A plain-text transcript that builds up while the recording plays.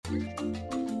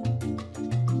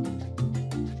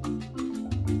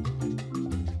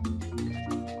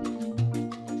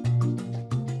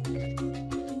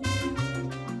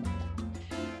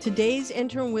Today's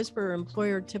Intern Whisperer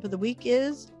employer tip of the week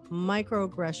is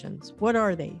microaggressions. What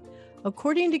are they?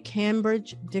 According to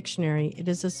Cambridge Dictionary, it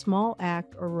is a small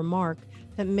act or remark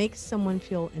that makes someone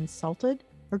feel insulted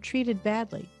or treated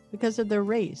badly because of their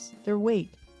race, their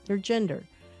weight, their gender,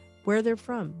 where they're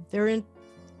from, their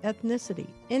ethnicity,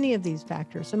 any of these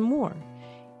factors and more,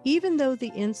 even though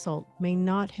the insult may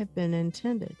not have been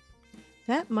intended.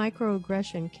 That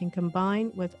microaggression can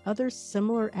combine with other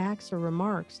similar acts or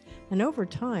remarks and over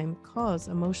time cause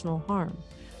emotional harm.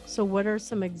 So what are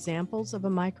some examples of a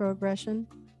microaggression?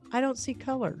 I don't see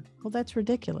color. Well, that's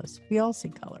ridiculous. We all see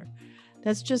color.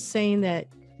 That's just saying that,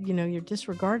 you're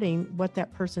disregarding what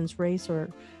that person's race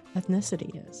or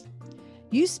ethnicity is.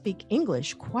 You speak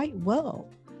English quite well.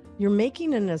 You're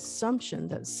making an assumption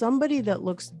that somebody that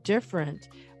looks different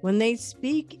when they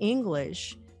speak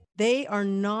English, they are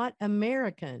not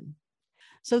American.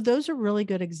 So those are really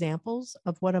good examples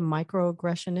of what a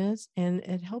microaggression is. And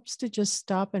it helps to just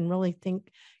stop and really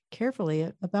think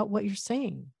carefully about what you're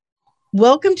saying.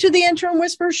 Welcome to the Intern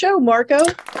Whisperer Show, Marco.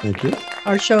 Thank you.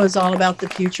 Our show is all about the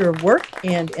future of work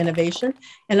and innovation.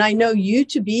 And I know you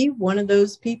to be one of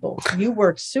those people. You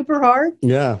work super hard.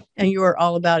 Yeah. And you are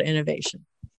all about innovation.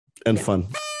 And fun.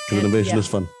 Because innovation is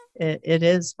fun. It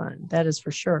is fun. That is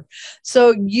for sure.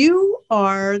 So you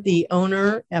are the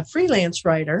owner, a freelance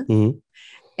writer,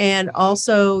 and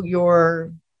also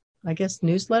your,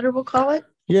 newsletter, we'll call it.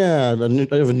 Yeah,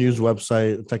 I have a news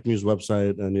website, a tech news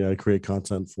website, and I create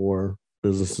content for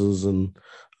businesses and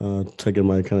taking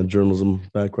my kind of journalism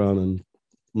background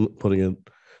and putting it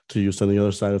to use on the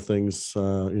other side of things,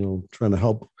 trying to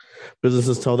help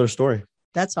businesses tell their story.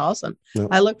 That's awesome. Yeah.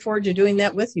 I look forward to doing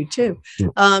that with you too.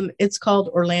 Yeah. It's called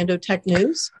Orlando Tech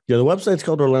News. Yeah, the website's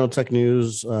called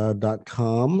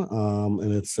orlandotechnews.com.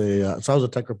 And so I was a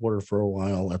tech reporter for a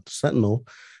while at the Sentinel,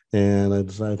 and I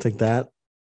decided to take that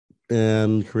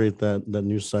and create that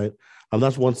news site.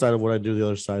 That's one side of what I do. The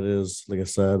other side is, like I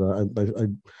said, I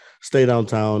stay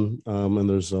downtown, and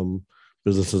there's some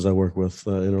businesses I work with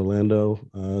in Orlando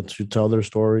to tell their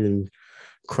story and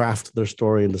craft their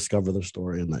story and discover their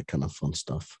story and that kind of fun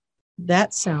stuff.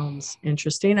 That sounds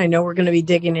interesting. I know we're going to be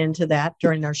digging into that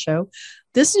during our show.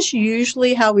 This is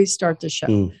usually how we start the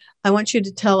show. I want you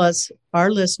to tell us,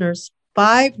 our listeners,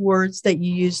 5 words that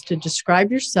you use to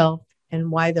describe yourself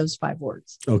and why those 5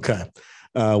 words. Okay.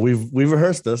 We've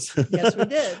rehearsed this. Yes, we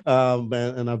did.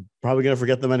 And I'm probably going to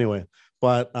forget them anyway.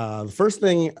 But the first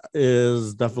thing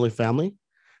is definitely family.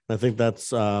 I think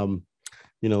that's, I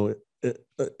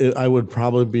would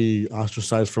probably be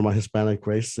ostracized from my Hispanic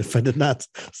race if I did not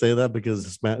say that,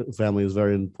 because family is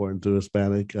very important to the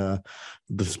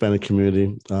Hispanic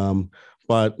community.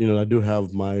 But, I do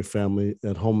have my family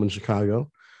at home in Chicago,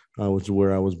 which is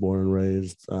where I was born and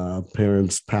raised.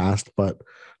 Parents passed, but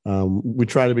we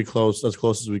try to be close as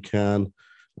we can.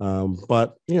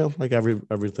 But, like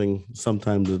everything,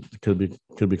 sometimes it could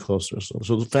be closer.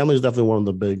 So the family is definitely one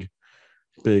of the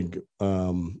big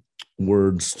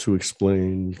words to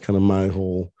explain kind of my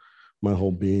whole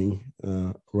being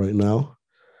right now.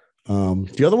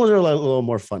 The other ones are a little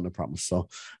more fun, I promise. So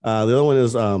the other one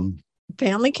is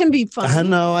family can be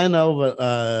fun. I know,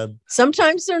 but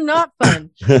sometimes they're not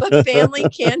fun. But family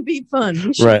can be fun.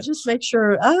 You should just make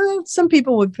sure. Some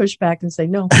people would push back and say,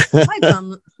 "No,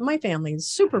 my family is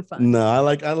super fun." No, I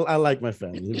like my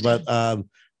family, but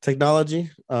technology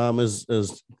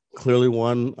is clearly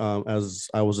one. As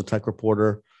I was a tech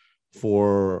reporter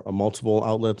for multiple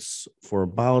outlets for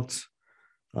about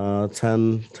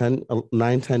 10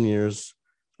 years.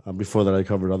 Before that, I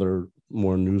covered other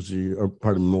more newsy, or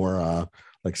more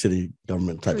like city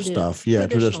government type stuff. Yeah,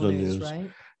 traditional news. Right?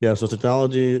 Yeah, so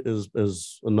technology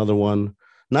is another one.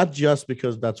 Not just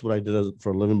because that's what I did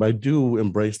for a living, but I do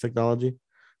embrace technology.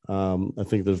 I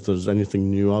think if there's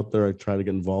anything new out there, I try to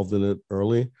get involved in it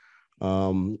early,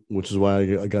 which is why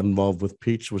I got involved with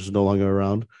Peach, which is no longer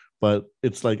around. But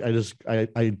it's like I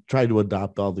try to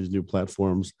adopt all these new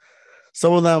platforms,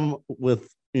 some of them with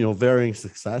varying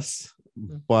success,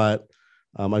 but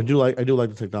I do like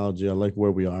the technology. I like where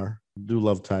we are. I do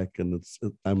love tech, and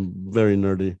I'm very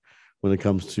nerdy when it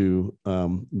comes to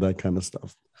that kind of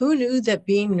stuff. Who knew that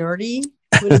being nerdy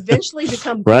would eventually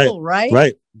become cool, right?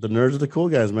 Right. The nerds are the cool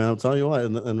guys, man. I'll tell you what.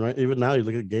 And right, even now, you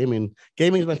look at gaming.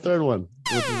 Gaming is my third one,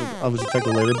 which is obviously tech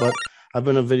related, but I've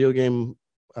been a video game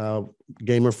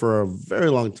gamer for a very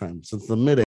long time, since the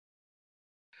mid-80s.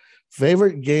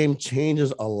 Favorite game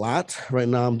changes a lot. Right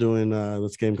now, I'm doing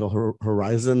this game called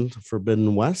Horizon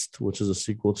Forbidden West, which is a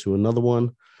sequel to another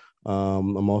one.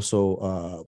 I'm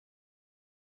also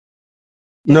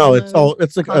no, Download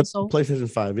it's like a console. PlayStation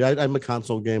 5. Yeah, I'm a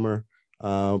console gamer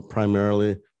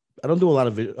primarily. I don't do a lot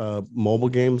of mobile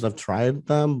games. I've tried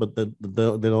them, but they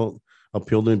don't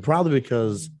appeal to me. Probably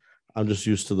because I'm just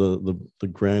used to the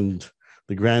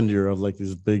grandeur of like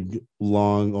these big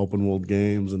long open world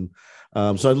games, and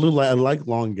so I like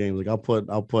long games. Like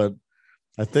I'll put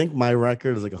I think my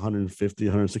record is like 150,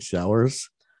 160 hours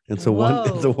into one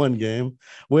into Whoa. one game,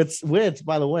 which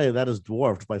by the way, that is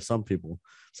dwarfed by some people.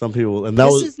 Some people, and that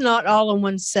This was, is not all in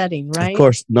one setting, of right?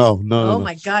 course, no, Oh no,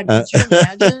 my God. no. Could you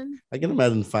imagine? I can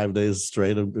imagine 5 days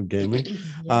straight of gaming.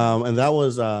 Yeah. And that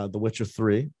was The Witcher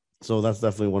 3. So that's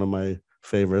definitely one of my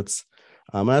favorites.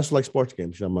 I also like sports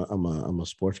games. I'm a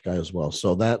sports guy as well.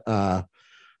 So that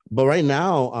but right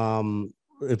now,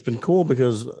 it's been cool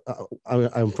because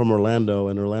I'm from Orlando,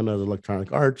 and Orlando has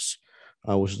Electronic Arts,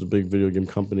 which is a big video game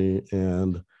company,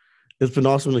 and it's been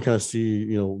awesome to kind of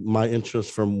see, my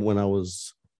interest from when I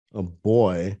was a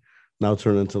boy now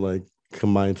turn into like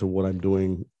combined to what I'm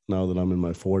doing now that I'm in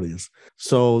my 40s.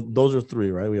 So those are three,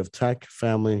 right? We have tech,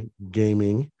 family,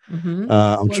 gaming.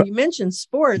 Well, you mentioned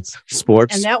sports, and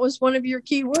Sports. that was one of your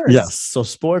key Yes. words. So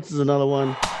sports is another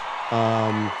one.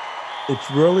 Um,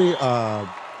 it's really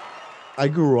I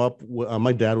grew up.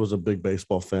 My dad was a big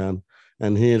baseball fan,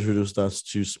 and he introduced us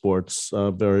to sports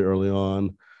very early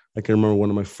on. I can remember one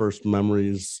of my first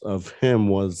memories of him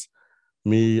was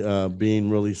me being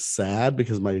really sad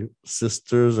because my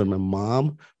sisters and my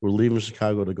mom were leaving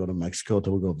Chicago to go to Mexico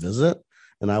to go visit,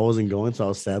 and I wasn't going, so I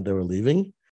was sad they were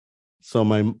leaving. But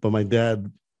my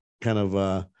dad kind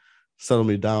of settled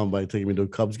me down by taking me to a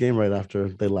Cubs game right after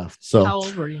they left. So, How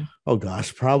old were you? oh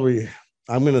gosh, probably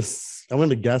I'm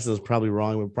gonna guess it's probably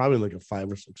wrong, but probably like a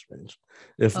 5 or 6 range,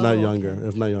 if not Oh, younger. okay.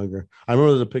 If not younger, I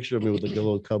remember there's a picture of me with like a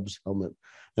little Cubs helmet,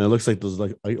 and it looks like those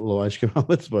like little ice cream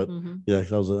helmets. But yeah,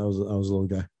 I was a little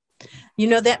guy.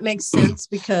 That makes sense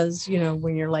because,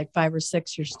 when you're like 5 or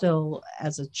 6, you're still,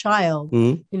 as a child,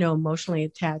 Mhm. emotionally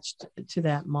attached to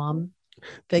that mom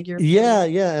figure. Yeah,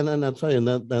 yeah, and I'll tell you,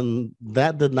 and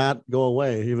that did not go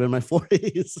away even in my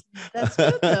 40s. That's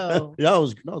good though. Yeah,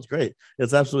 it's great.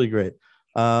 It's absolutely great.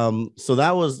 So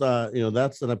that was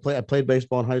that's and I played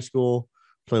baseball in high school,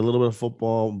 played a little bit of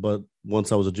football, but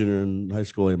once I was a junior in high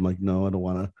school, I'm like, no, I don't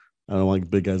want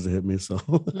big guys to hit me. So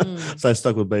so I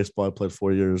stuck with baseball. I played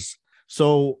 4 years.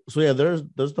 So yeah, there's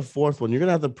the fourth one. You're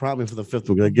gonna have to prompt me for the fifth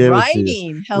one because I gave it to you.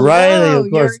 Writing. Writing, Hello, of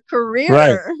your course. Right,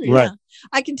 career. right. Yeah.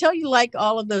 I can tell you like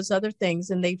all of those other things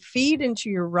and they feed into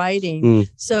your writing. Mm.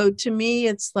 So to me,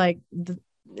 it's like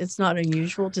it's not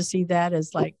unusual to see that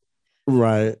as like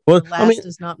Right. the Well, I mean, last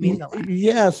does not mean the last.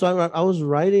 yeah. So I was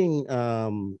writing,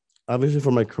 obviously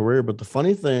for my career, but the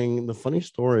funny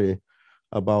story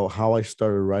about how I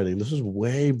started writing. This is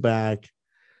way back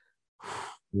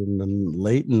in the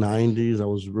late '90s. I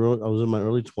was in my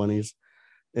early 20s,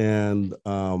 and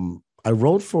I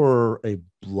wrote for a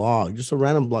blog, just a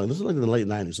random blog. This is like in the late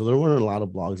 '90s, so there weren't a lot of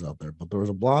blogs out there, but there was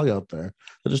a blog out there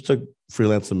that just took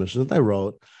freelance submissions that I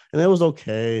wrote, and it was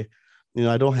okay.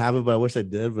 I don't have it, but I wish I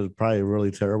did. But it's probably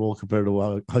really terrible compared to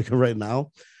what I can right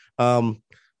now. Um,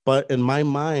 but in my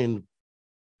mind,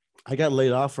 I got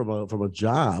laid off from a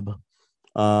job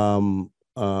um,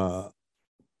 uh,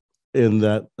 in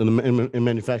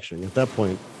manufacturing. At that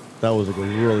point, that was like a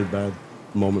really bad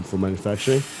moment for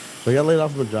manufacturing. So I got laid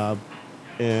off from a job,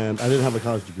 and I didn't have a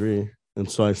college degree, and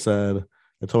so I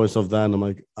told myself then, I'm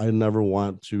like, I never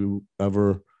want to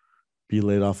ever be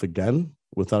laid off again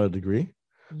without a degree.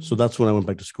 So that's when I went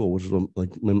back to school, which was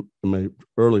like in my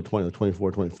early 20s, like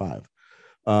 24, 25.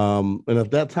 And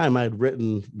at that time, I had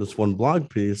written this one blog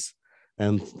piece,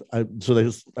 and I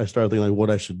started thinking like what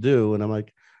I should do, and I'm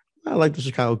like, I like the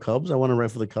Chicago Cubs. I want to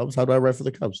write for the Cubs. How do I write for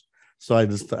the Cubs? So I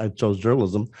chose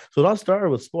journalism. So it all started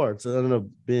with sports. It ended up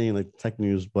being like tech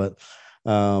news, but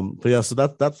yeah. So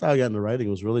that's how I got into writing.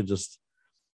 It was really just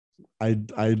I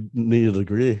needed a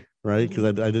degree, right? Because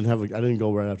I didn't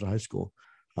go right after high school.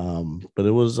 But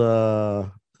it was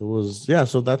yeah.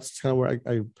 So that's kind of where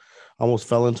I almost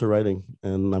fell into writing,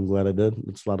 and I'm glad I did.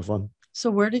 It's a lot of fun. So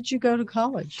where did you go to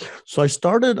college? So I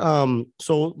started.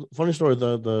 So funny story.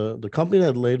 The company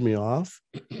that laid me off,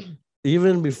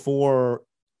 even before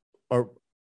or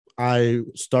I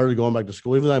started going back to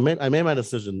school. Even though I made my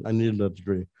decision. I needed a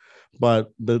degree, but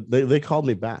they called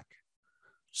me back.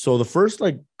 So the first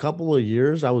like couple of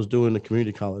years, I was doing a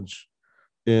community college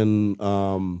in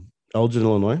Elgin,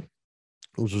 Illinois,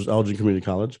 which was Elgin Community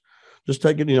College. Just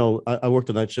taking, I worked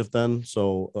a night shift then,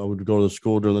 so I would go to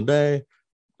school during the day,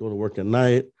 go to work at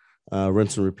night,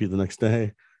 rinse and repeat the next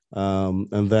day,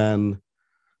 and then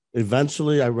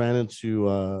eventually I ran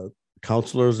into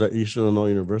counselors at Eastern Illinois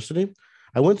University.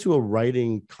 I went to a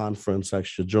writing conference,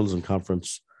 actually, a journalism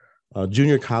conference,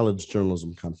 junior college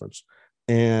journalism conference.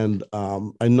 And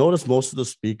I noticed most of the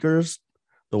speakers,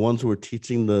 the ones who were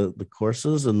teaching the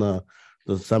courses and the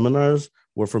seminars,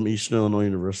 were from Eastern Illinois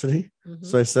University. Mm-hmm.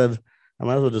 So I said, I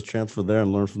might as well just transfer there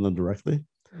and learn from them directly.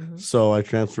 Mm-hmm. So I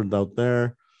transferred out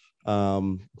there,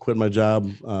 quit my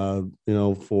job,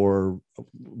 for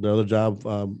the other job,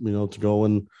 to go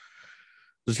and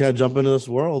just kind of jump into this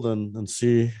world and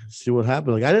see what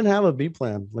happened. Like I didn't have a B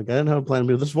plan. Like I didn't have a plan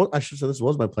B. This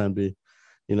was my plan B.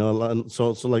 And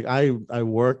so like I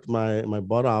worked my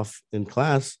butt off in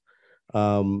class.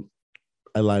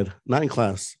 I lied, not in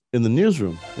class, in the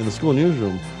newsroom, in the school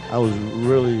newsroom. I was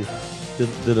really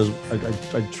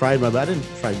I tried my best. I didn't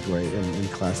try great in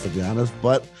class, to be honest,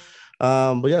 but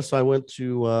yeah. So I went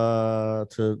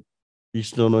to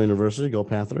Eastern Illinois University, go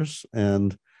Panthers,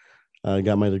 and I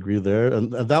got my degree there,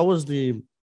 and that was the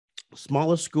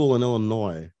smallest school in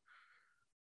Illinois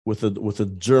with a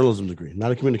journalism degree,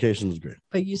 not a communications degree.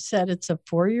 But you said it's a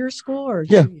 4-year school or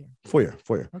 2-year?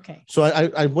 4-year. Okay. So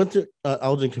I went to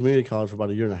Elgin Community College for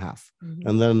about a year and a half, mm-hmm.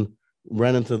 and then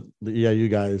ran into the EIU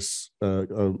guys,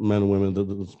 men and women,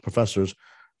 the professors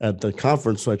at the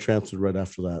conference. So I transferred right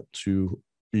after that to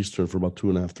Eastern for about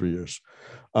 2.5, 3 years.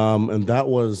 And that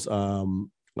was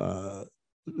the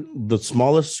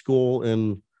smallest school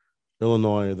in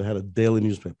Illinois that had a daily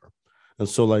newspaper. And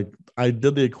so like I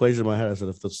did the equation in my head. I said,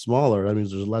 if it's smaller, that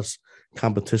means there's less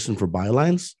competition for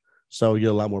bylines. So you get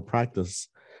a lot more practice.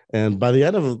 And by the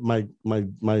end of my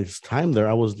time there,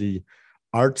 I was the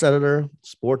arts editor,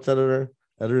 sports editor,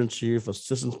 editor-in-chief,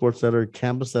 assistant sports editor,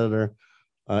 campus editor,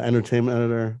 entertainment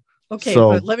editor. Okay,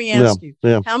 so, but let me ask you,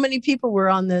 how many people were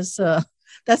on this?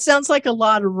 That sounds like a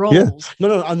lot of roles. Yeah.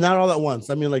 No, not all at once.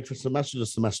 I mean, like from semester to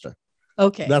semester.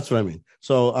 Okay. That's what I mean.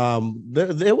 So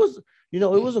there was, it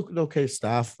was an okay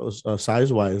staff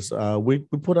size-wise. We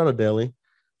put out a daily.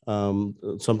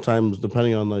 Sometimes,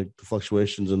 depending on like the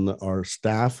fluctuations in our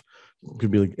staff, it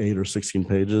could be like 8 or 16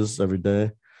 pages every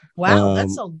day. Wow,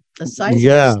 that's a size.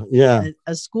 Yeah.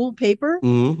 A school paper.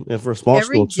 Mm-hmm. Yeah, for a small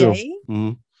every school too. Day?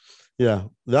 Mm-hmm. Yeah,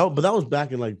 but that was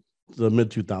back in like the mid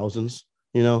 2000s.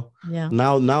 Yeah.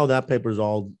 Now that paper is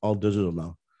all digital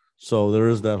now. So there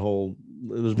is that whole.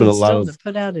 There's been a lot of. To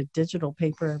put out a digital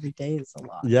paper every day is a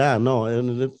lot. Yeah, no,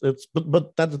 and it's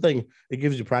but that's the thing. It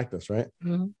gives you practice, right?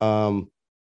 Mm-hmm.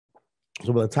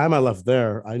 So by the time I left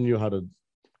there, I knew how to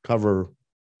cover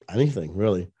anything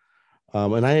really.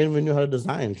 And I even knew how to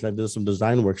design because I did some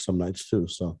design work some nights too.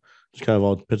 So just kind of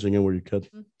all pitching in where you could.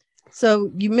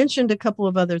 So you mentioned a couple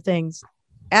of other things.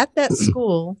 At that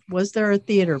school, was there a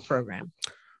theater program?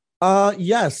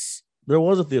 Yes, there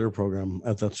was a theater program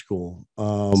at that school.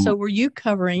 So were you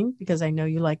covering, because I know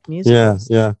you like musicals,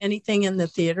 anything in the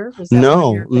theater? Was that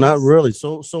no, not really.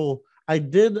 So I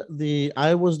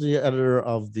was the editor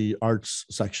of the arts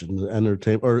section, the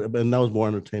entertainment, and that was more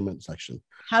entertainment section.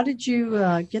 How did you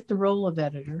get the role of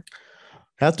editor?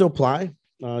 Have to apply.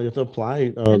 You have to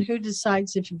apply. And who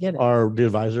decides if you get it? The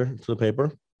advisor to the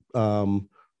paper.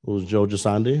 It was Joe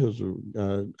Gisandi, who's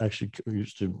actually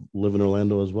used to live in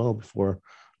Orlando as well before.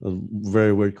 A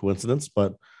very weird coincidence,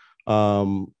 but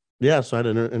so I had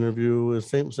an interview.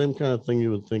 Same kind of thing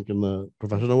you would think in the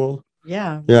professional world.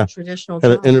 Yeah. Traditional.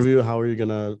 Had an interview. How are you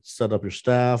gonna set up your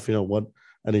staff? what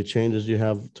any changes you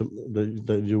have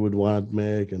that you would want to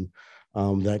make, and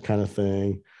that kind of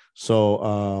thing. So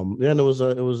and it was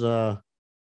I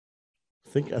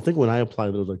think when I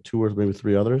applied, there was like 2 or maybe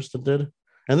 3 others that did,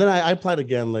 and then I applied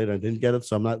again later. I didn't get it,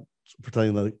 so I'm not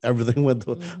pretending that everything went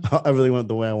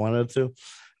the way I wanted it to.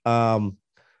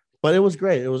 But it was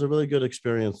great. It was a really good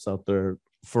experience out there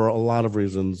for a lot of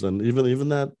reasons, and even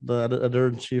that the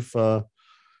editor-in-chief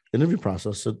interview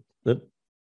process it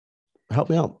helped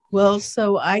me out. Well,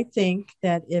 so I think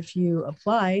that if you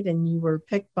applied and you were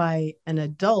picked by an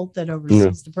adult that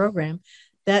oversees the program,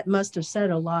 that must have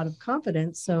said a lot of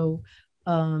confidence. So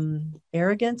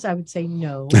arrogance, I would say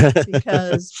no,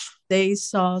 because they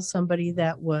saw somebody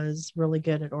that was really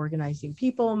good at organizing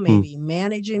people, maybe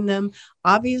managing them,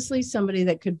 obviously somebody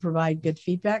that could provide good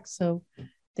feedback. So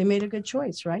they made a good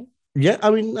choice, right? Yeah, I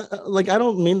mean, like I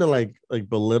don't mean to like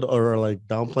belittle or like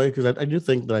downplay, because I do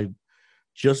think that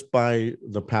just by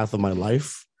the path of my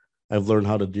life, I've learned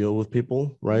how to deal with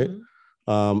people, right?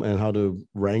 Mm-hmm. And how to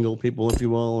wrangle people, if you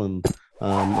will. And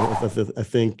I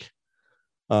think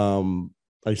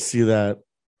I see that,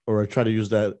 or I try to use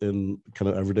that in kind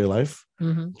of everyday life,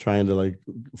 trying to like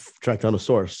track down a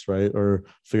source, right? Or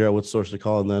figure out what source to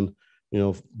call, and then,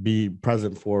 be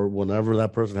present for whenever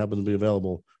that person happens to be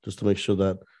available, just to make sure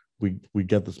that we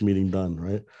get this meeting done,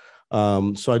 right?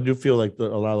 So I do feel like a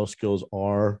lot of those skills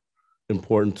are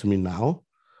important to me now.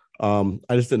 I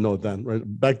just didn't know it then. Right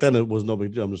back then, it was no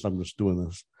big deal. I'm just doing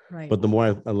this. Right. But the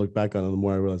more I look back on it, the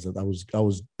more I realized that I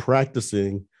was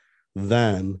practicing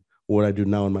then what I do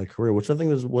now in my career, which I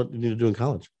think is what you need to do in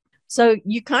college. So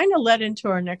you kind of led into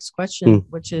our next question,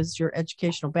 which is your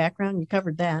educational background. You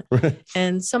covered that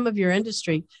and some of your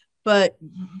industry, but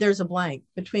there's a blank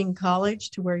between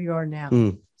college to where you are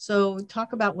now. So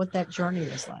talk about what that journey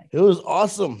was like. It was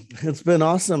awesome. It's been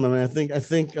awesome. I mean, I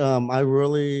think I'm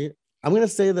going to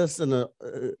say this in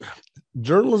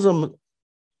journalism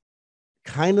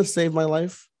kind of saved my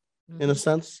life in a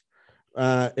sense,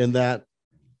 in that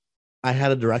I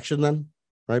had a direction then,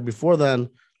 right? Before then,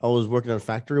 I was working at a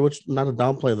factory, which not to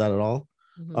downplay that at all.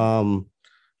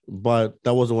 But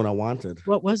that wasn't what I wanted.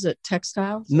 What was it?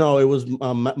 Textiles? No, it was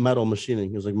metal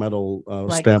machining. It was like metal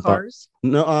like stamp cars?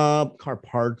 No, car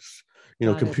parts,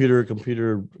 computer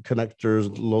connectors,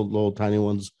 little tiny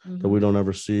ones that we don't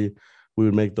ever see. We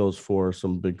would make those for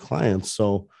some big clients.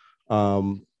 So,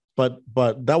 but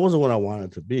that wasn't what I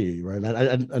wanted to be, right?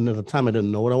 And at the time, I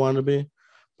didn't know what I wanted to be.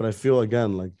 But I feel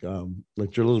again like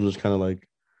journalism just kind of like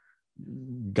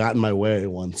got in my way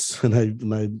once,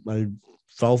 and I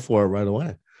fell for it right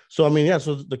away. So I mean, yeah.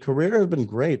 So the career has been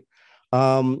great.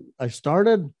 I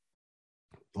started,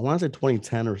 I want to say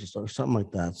 2010 or something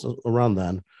like that, so around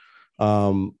then.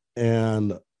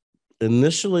 And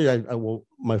initially,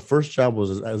 my first job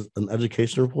was as an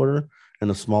education reporter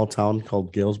in a small town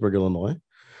called Galesburg, Illinois.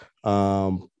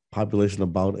 Population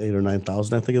about 8,000 or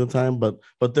 9,000, I think, at the time. But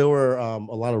there were a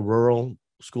lot of rural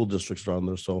school districts around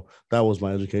there, so that was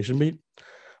my education beat.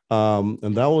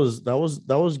 And that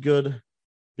was good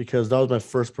because that was my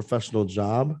first professional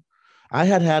job. I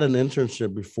had an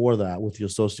internship before that with the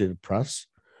Associated Press,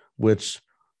 which,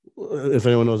 if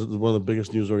anyone knows, is one of the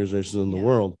biggest news organizations in the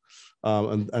world.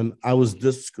 And I was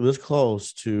this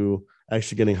close to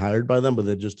actually getting hired by them, but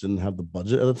they just didn't have the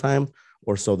budget at the time,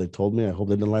 or so they told me. I hope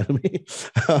they didn't lie to me.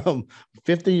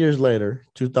 50 years later,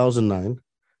 2009,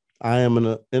 I am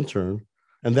an intern,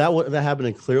 and that happened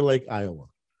in Clear Lake, Iowa,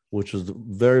 which is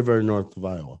very, very north of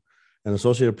Iowa. And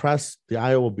Associated Press, the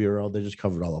Iowa bureau, they just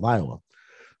covered all of Iowa.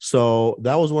 So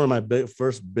that was one of my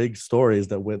first big stories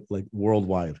that went like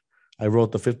worldwide. I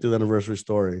wrote the 50th anniversary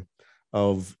story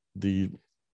of this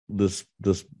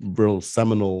real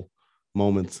seminal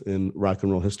moments in rock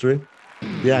and roll history.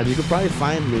 Yeah, and you could probably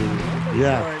find me.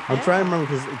 Yeah, I'm trying to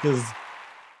remember because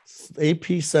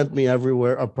AP sent me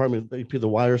everywhere. Pardon me, AP, the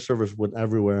wire service went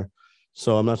everywhere.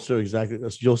 So I'm not sure exactly.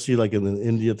 You'll see like in the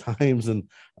India Times and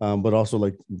but also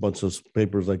like a bunch of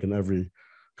papers like in every,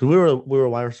 because we were a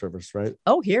wire service, right?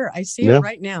 Oh, here I see it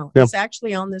right now. It's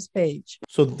actually on this page.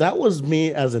 So that was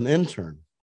me as an intern.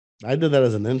 I did that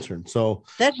as an intern. So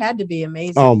that had to be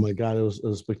amazing. Oh my God, it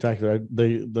was spectacular.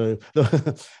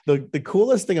 The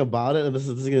coolest thing about it, and this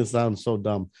is going to sound so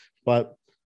dumb, but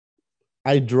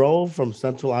I drove from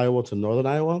central Iowa to northern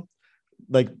Iowa.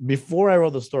 Like before I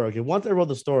wrote the story. Okay, once I wrote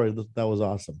the story, that was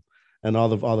awesome, and all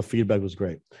the feedback was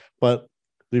great. But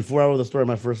before I wrote the story,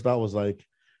 my first thought was like,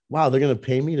 wow, they're going to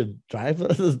pay me to drive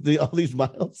all these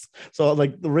miles. So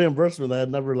like the reimbursement, I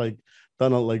had never like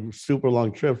done a like super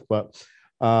long trip, but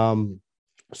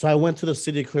so I went to the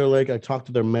city of Clear Lake. I talked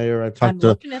to their mayor. I'm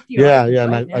looking at the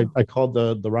and I called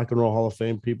the Rock and Roll Hall of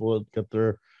Fame people to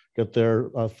get their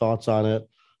thoughts on it.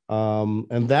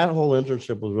 And that whole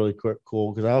internship was really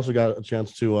cool because I also got a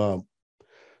chance to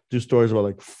do stories about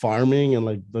like farming and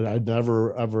like that I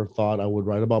never ever thought I would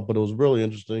write about, but it was really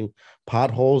interesting.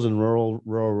 Potholes in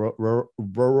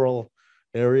rural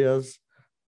areas.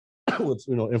 Which,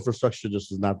 infrastructure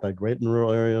just is not that great in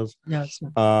rural areas. No, it's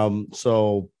not.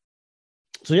 So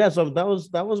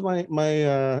that was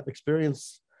my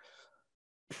experience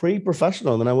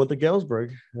pre-professional. And then I went to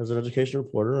Galesburg as an education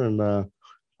reporter, and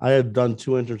I had done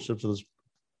 2 internships with this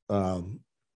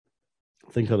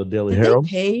thing called the Daily Herald. They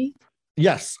pay?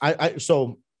 Yes,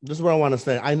 so this is what I want to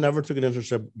say. I never took an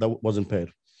internship that wasn't paid.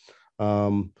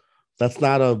 That's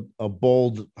not a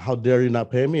bold, how dare you not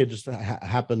pay me? It just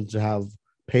happened to have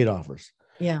paid offers.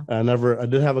 Yeah. I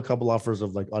did have a couple offers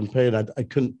of like unpaid. I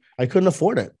couldn't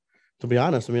afford it, to be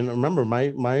honest. I mean, remember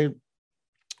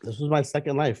this was my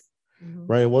second life,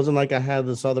 right? It wasn't like I had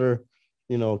this other,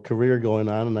 career going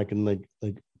on, and I can like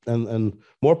and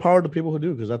more power to people who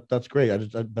do, because that's great.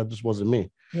 That just wasn't me.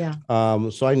 Yeah.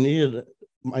 So I needed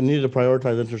to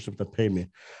prioritize internship that paid me,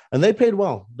 and they paid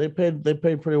well. They paid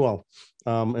pretty well.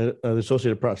 At the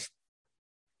Associated Press.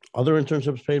 Other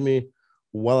internships paid me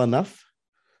well enough,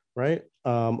 right?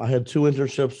 I had 2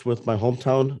 internships with my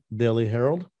hometown Daily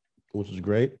Herald, which is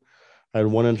great. I had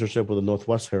 1 internship with the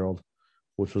Northwest Herald,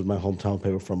 which was my hometown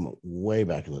paper from way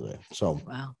back in the day.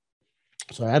 Wow.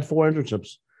 So I had 4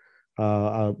 internships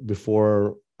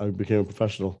before I became a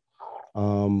professional.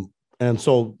 And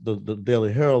so the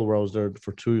Daily Herald, where I was there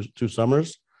for two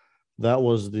summers, that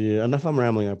was and if I'm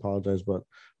rambling, I apologize, but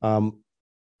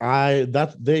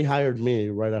they hired me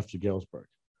right after Galesburg.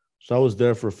 So I was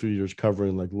there for a few years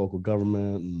covering like local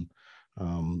government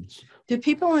and do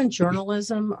people in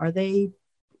journalism,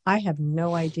 I have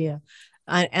no idea.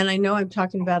 And I know I'm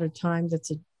talking about a time that's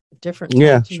a different time.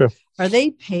 Yeah, sure. Are they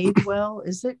paid well?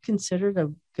 Is it considered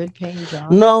a good paying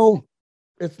job? No,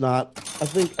 it's not. I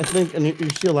think, and you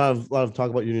see a lot of talk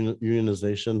about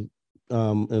unionization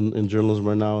in journalism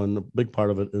right now, and a big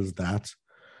part of it is that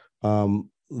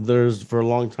there's for a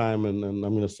long time, and I'm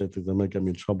going to say things that might get me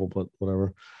in trouble, but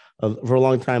whatever. For a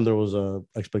long time, there was a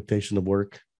expectation of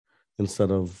work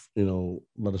instead of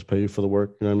let us pay you for the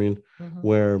work. You know what I mean? Mm-hmm.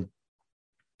 Where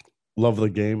love of the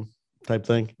game type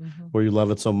thing, mm-hmm. where you love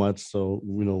it so much, so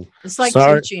it's like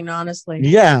teaching, honestly.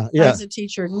 Yeah. As a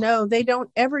teacher, no, they don't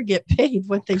ever get paid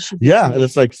what they should be paid. And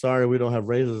it's like, sorry, we don't have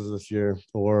raises this year,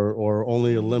 or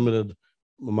only a limited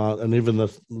amount, and even the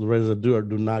raises that do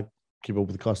not keep up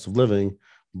with the cost of living,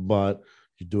 but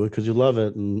you do it because you love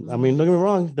it. And I mean, don't get me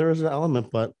wrong, there is an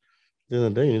element, but at the end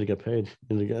of the day, you need to get paid.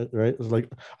 You need to get right. It's like,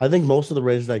 I think most of the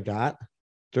raises I got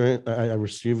I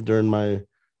received during my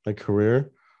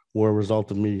career were a result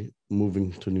of me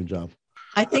moving to a new job.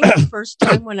 I think the first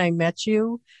time when I met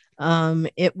you,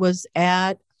 it was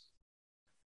I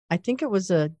think it was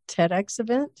a TEDx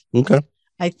event. Okay.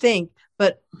 I think,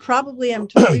 but probably I'm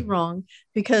totally wrong,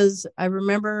 because I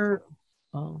remember,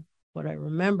 what I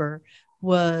remember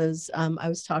was I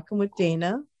was talking with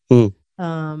Dana, Dana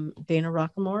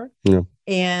Rockamore,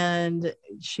 and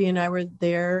she and I were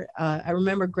there. I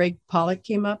remember Greg Pollock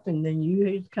came up, and then you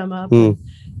had come up. And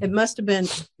it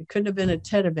couldn't have been a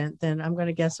TED event then. I'm going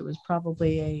to guess it was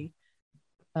probably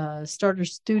a starter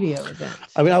studio event.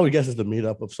 I mean, I would guess it's a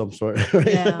meetup of some sort, right?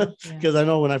 Yeah. Because I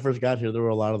know when I first got here, there were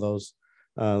a lot of those.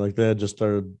 Like they had just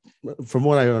started, from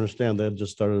what I understand, they had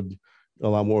just started a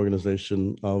lot more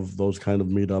organization of those kind of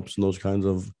meetups and those kinds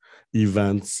of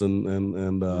events,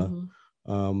 and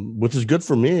which is good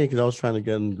for me because I was trying to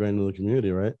get ingrained into the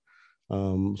community, right?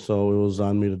 So it was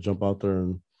on me to jump out there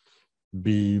and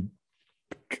be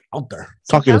out there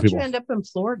talking to people. How'd you end up in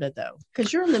Florida though?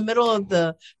 Because you're in the middle of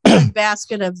the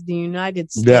basket of the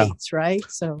United States, right?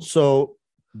 So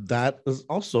that is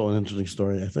also an interesting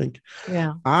story, I think.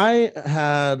 Yeah. I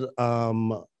had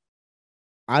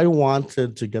I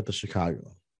wanted to get to Chicago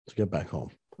to get back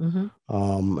home.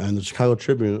 Mm-hmm. And the Chicago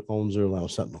Tribune owns the Orlando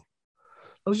Sentinel.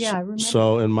 Oh yeah, I remember.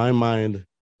 So in my mind,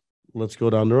 let's go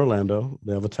down to Orlando.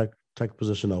 They have a tech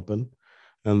position open,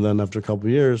 and then after a couple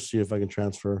of years, see if I can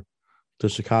transfer to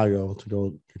Chicago to go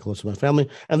get close to my family.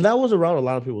 And that was a route a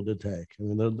lot of people did take. I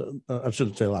mean, I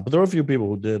shouldn't say a lot, but there were a few people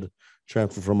who did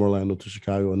transfer from Orlando to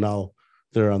Chicago, and now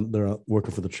they're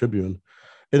working for the Tribune.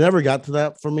 It never got to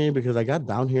that for me because I got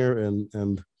down here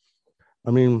and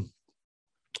I mean,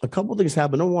 a couple of things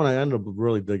happened. Number one, I ended up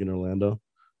really digging Orlando,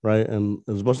 right? And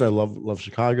as much as I love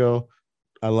Chicago,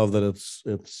 I love that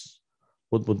it's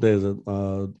what day is it?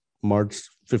 March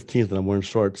 15th, and I'm wearing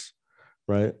shorts,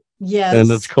 right? Yes. And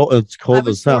it's cold. It's cold. I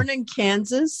was born in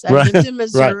Kansas. I lived in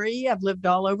Missouri. I've lived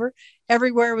all over.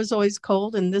 Everywhere was always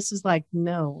cold, and this is like,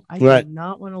 no, I do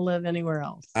not want to live anywhere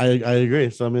else. I agree.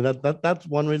 So I mean that's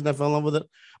one reason I fell in love with it.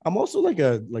 I'm also like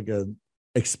a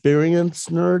experience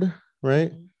nerd,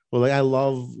 right? Mm-hmm. Well, like I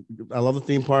love the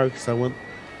theme parks. I went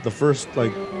the first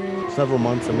like several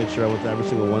months. I made sure I went to every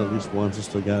single one at least once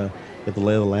just to get the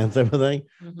lay of the land and everything.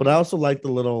 Mm-hmm. But I also like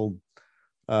the little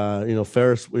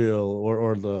Ferris wheel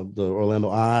or the Orlando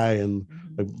Eye and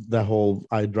like that whole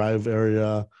iDrive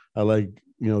area. I like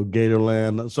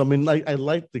Gatorland. So I mean, I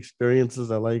like the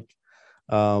experiences. I like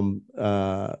so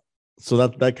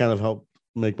that kind of helped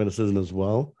make my decision as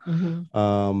well.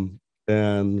 Mm-hmm.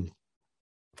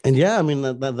 And yeah, I mean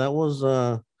that was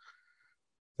that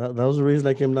was the reason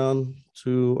I came down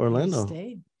to Orlando.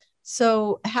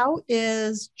 So how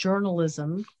is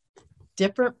journalism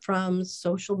different from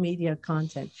social media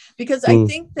content? Because I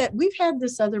think that we've had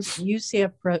this other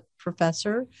UCF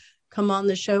professor come on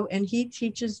the show, and he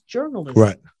teaches journalism.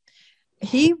 Right.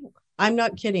 I'm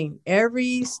not kidding.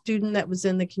 Every student that was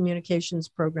in the communications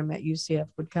program at UCF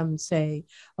would come and say,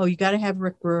 "Oh, you got to have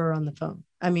Rick Brewer on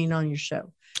on your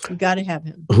show. You got to have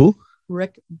him." Who?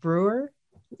 Rick Brewer.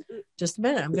 Just a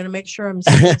minute. I'm going to make sure I'm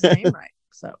saying his name right.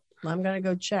 So I'm going to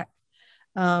go check.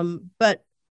 But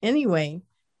anyway,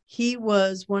 he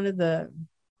was one of the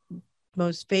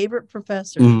most favorite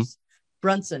professors.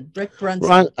 Rick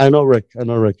Brunson. I know Rick.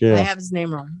 Yeah. I have his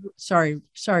name wrong. Sorry,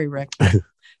 Rick.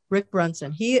 Rick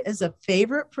Brunson. He is a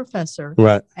favorite professor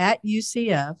Right. at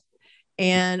UCF.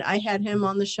 And I had him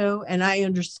on the show, and I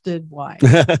understood why.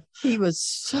 He was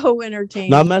so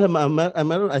entertaining. No, I met him. I met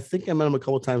him. I think I met him a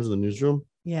couple of times in the newsroom.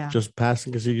 Yeah. Just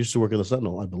passing because he used to work in the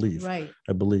Sentinel, I believe. Right.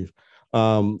 I believe.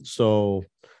 So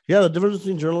yeah, the difference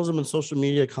between journalism and social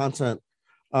media content,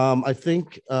 I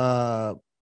think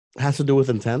has to do with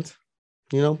intent.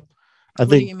 You know, What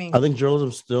do you mean? I think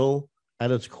journalism still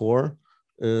at its core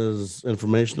is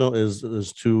informational,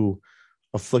 is to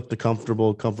afflict the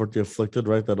comfortable, comfort the afflicted,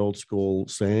 right? That old school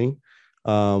saying.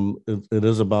 It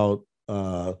is about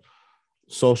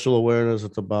social awareness.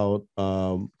 It's about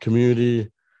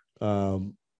community,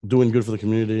 doing good for the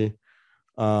community.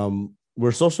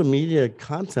 Where social media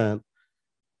content,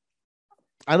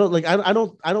 I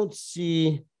don't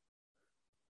see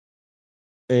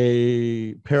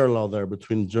a parallel there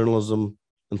between journalism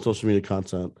and social media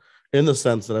content, in the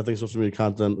sense that I think social media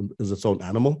content is its own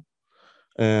animal,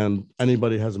 and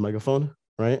anybody has a megaphone,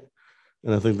 right?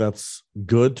 And I think that's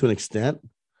good to an extent,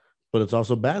 but it's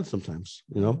also bad sometimes,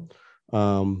 you know?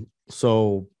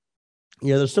 So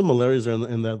yeah, there's similarities there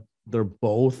in that they're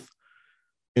both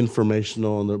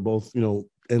informational and they're both, you know,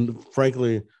 and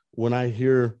frankly, when I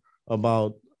hear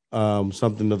about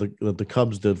something that the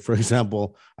Cubs did, for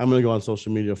example, I'm going to go on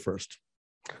social media first.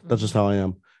 That's just how I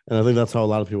am. And I think that's how a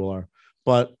lot of people are.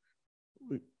 But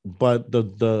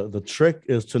the trick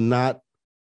is to not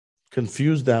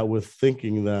confuse that with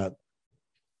thinking that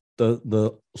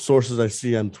the sources I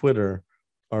see on Twitter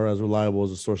are as reliable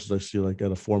as the sources I see like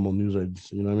at a formal news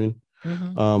agency. You know what I mean?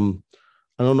 Mm-hmm.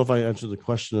 I don't know if I answered the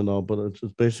question at all, but it's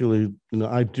basically, you know,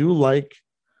 I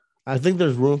think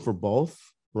there's room for both,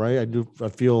 right? I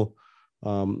feel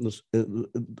the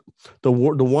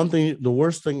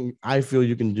worst thing I feel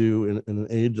you can do in an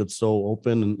age that's so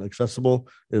open and accessible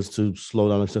is to slow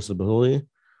down accessibility.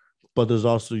 But there's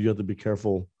also, you have to be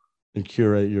careful and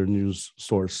curate your news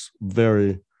source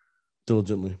very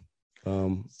diligently.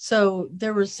 So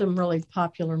there were some really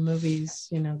popular movies,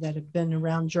 you know, that have been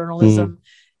around journalism.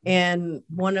 And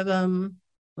one of them,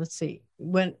 let's see,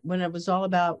 when it was all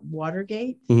about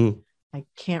Watergate, I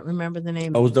can't remember the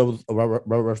name. Was that with Robert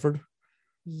Redford?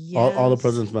 Yes. All the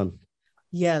President's Men.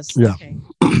 Yes. Yeah. Okay.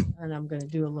 And I'm going to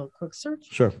do a little quick search.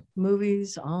 Sure.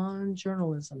 Movies on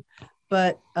journalism.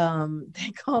 But they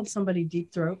called somebody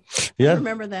Deep Throat. Yeah. I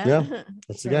remember that. Yeah.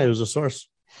 That's the guy who was a source.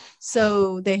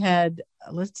 So they had,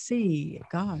 let's see,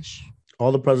 gosh.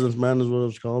 All the President's Men is what it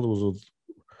was called. It was with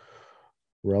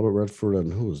Robert Redford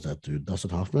and who was that dude?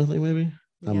 Dustin Hoffman, I think maybe.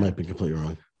 I might be completely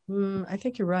wrong. I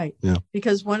think you're right. Yeah.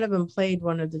 Because one of them played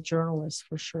one of the journalists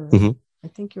for sure. I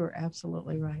think you're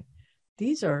absolutely right.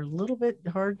 These are a little bit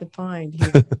hard to find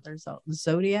here. There's a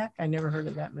Zodiac. I never heard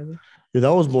of that movie. Yeah,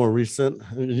 that was more recent.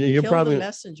 You're probably the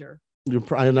Messenger.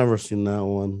 I've never seen that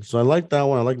one. So I like that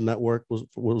one. I like Network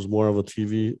was more of a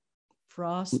TV.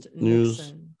 Frost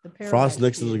news. Nixon. Frost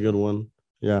Nixon's a good one.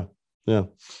 Yeah. Yeah.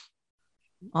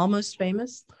 Almost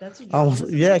Famous. That's a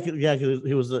yeah.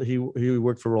 Because he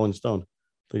worked for Rolling Stone,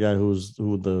 the guy who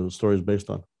the story is based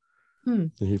on.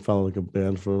 And he followed like a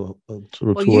band for a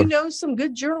tour. You know some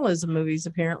good journalism movies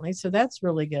apparently, so that's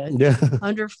really good. Yeah.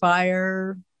 Under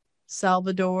Fire,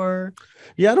 Salvador.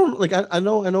 Yeah, I don't like. I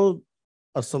know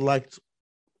a select.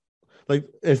 Like,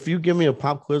 if you give me a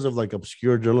pop quiz of like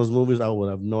obscure journalism movies, I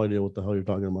would have no idea what the hell you're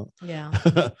talking about. Yeah.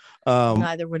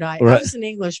 Neither would I. Right. I was an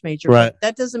English major. Right. But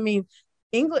that doesn't mean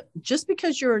English. Just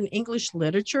because you're an English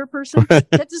literature person, that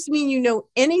doesn't mean you know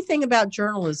anything about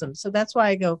journalism. So that's why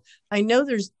I go. I know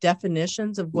there's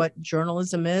definitions of what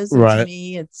journalism is. And to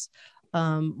me, it's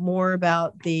more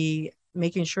about the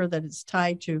making sure that it's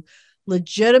tied to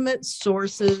legitimate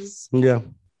sources. Yeah.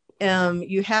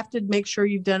 You have to make sure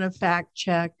you've done a fact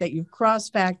check, that you've cross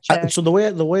fact checked. So the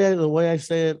way I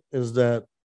say it is that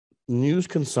news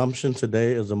consumption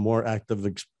today is a more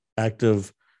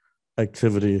active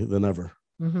activity than ever,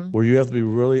 where you have to be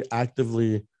really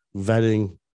actively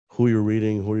vetting who you're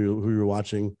reading, who you're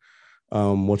watching,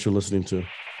 what you're listening to.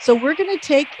 So we're going to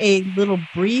take a little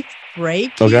brief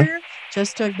break here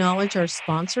just to acknowledge our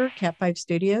sponsor, Cat 5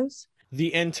 Studios. The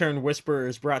Intern Whisperer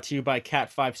is brought to you by Cat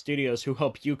 5 Studios, who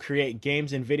help you create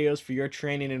games and videos for your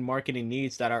training and marketing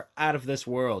needs that are out of this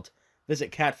world. Visit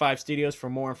Cat 5 Studios for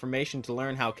more information to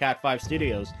learn how Cat 5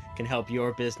 Studios can help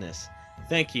your business.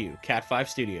 Thank you, Cat 5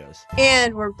 Studios.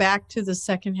 And we're back to the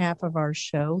second half of our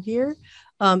show here.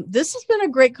 This has been a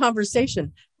great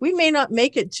conversation. We may not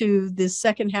make it to the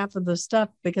second half of the stuff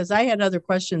because I had other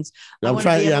questions. I'm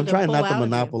trying not to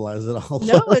monopolize it all.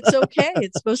 No, it's okay.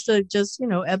 It's supposed to just,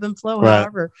 ebb and flow, Right.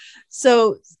 however.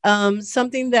 So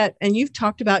something that, and you've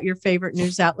talked about your favorite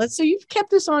news outlets. So you've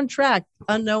kept us on track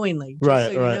unknowingly.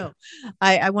 Right, so right. You know.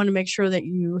 I want to make sure that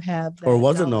you have that Or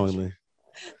was it knowledge. knowingly?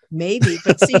 Maybe,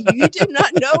 but see, you did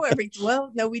not know everything. Well,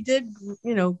 no, we did,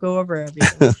 go over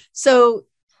everything. So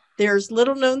there's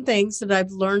little known things that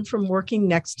I've learned from working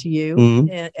next to you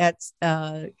at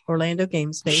Orlando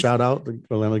Game Space. Shout out to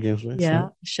Orlando Game Space. Yeah,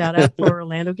 shout out for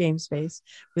Orlando Game Space.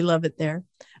 We love it there.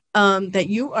 That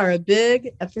you are a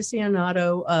big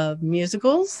aficionado of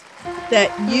musicals, that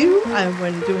you,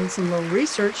 when doing some little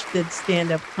research, did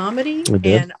stand-up comedy,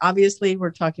 and obviously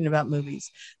we're talking about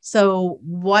movies. So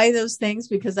why those things?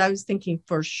 Because I was thinking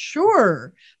for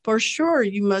sure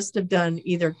you must have done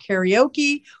either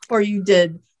karaoke or you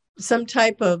did some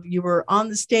type of, you were on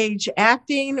the stage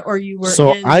acting, or you were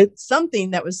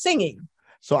something that was singing.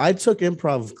 So I took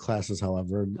improv classes,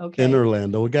 however, in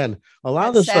Orlando. Again, a lot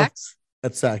of the stuff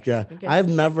at SAC, yeah. Okay. I've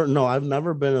never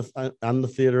been on the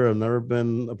theater. I've never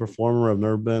been a performer. I've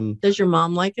never been. Does your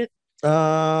mom like it?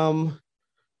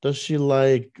 Does she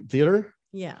like theater?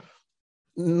 Yeah.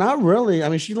 Not really. I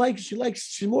mean, she's more like,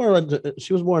 she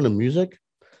was more into music.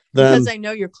 Because I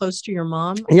know you're close to your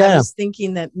mom. Yeah. I was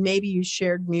thinking that maybe you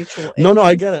shared mutual. No,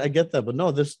 I get it. I get that. But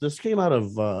no, this came out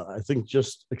of, I think,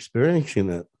 just experiencing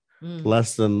it.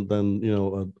 Less than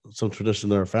some tradition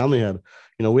that our family had.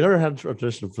 We never had a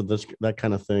tradition for that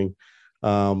kind of thing.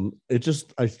 It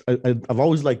just I've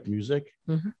always liked music,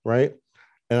 right?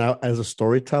 And as a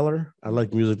storyteller, I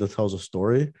like music that tells a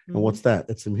story. And what's that?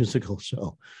 It's a musical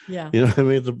show. Yeah, what I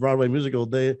mean? It's a Broadway musical.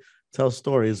 They tell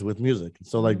stories with music.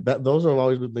 So like that, those have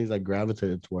always been things I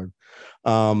gravitated toward.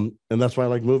 And that's why I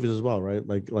like movies as well, right?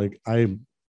 Like I.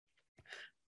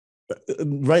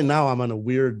 Right now I'm on a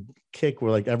weird kick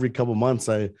where like every couple months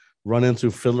I run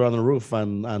into Fiddler on the Roof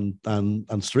on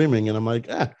streaming, and I'm like,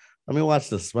 let me watch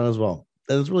this, might as well.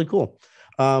 And it's really cool.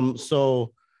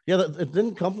 So yeah, it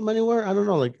didn't come from anywhere. I don't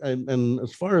know. And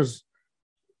as far as,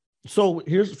 so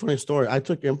here's a funny story. I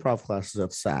took improv classes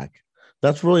at SAC.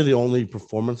 That's really the only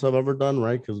performance I've ever done,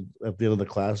 right? Because at the end of the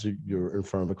class, you're in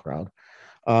front of the crowd.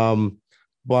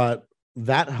 But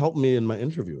that helped me in my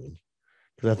interviewing.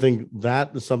 Because I think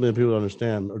that is something that people don't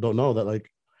understand or don't know, that like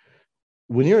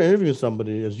when you're interviewing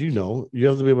somebody, as you know, you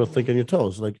have to be able to think on your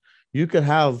toes. Like you could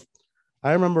have,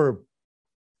 I remember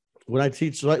when I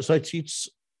teach, so I teach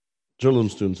journalism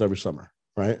students every summer,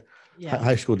 right? Yeah.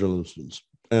 High school journalism students.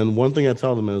 And one thing I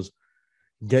tell them is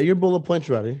get your bullet points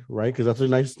ready, right? Because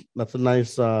that's a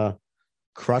nice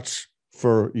crutch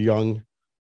for young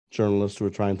journalists who are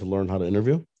trying to learn how to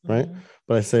interview, right?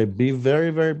 But I say be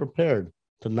very, very prepared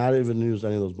to not even use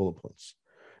any of those bullet points.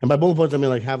 And by bullet points, I mean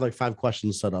like have like 5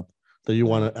 questions set up that you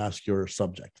want to ask your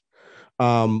subject.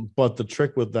 But the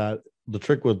trick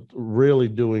with really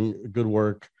doing good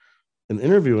work in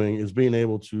interviewing is being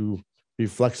able to be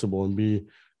flexible and be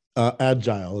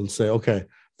agile and say, okay,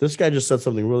 this guy just said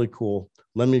something really cool.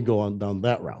 Let me go on down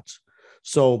that route.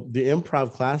 So the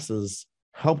improv classes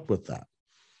helped with that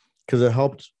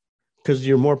because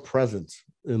you're more present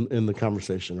in the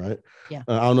conversation, right? Yeah.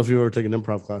 I don't know if you've ever taken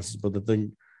improv classes, but the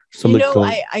thing,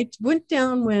 I went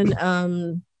down when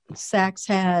Saks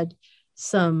had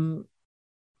some,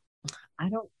 I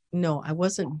don't know, I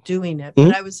wasn't doing it,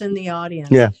 but I was in the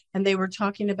audience. Yeah. And they were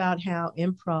talking about how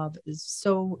improv is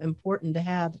so important to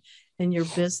have in your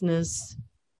business,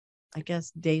 I guess,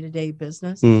 day-to-day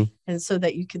business. And so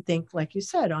that you could think, like you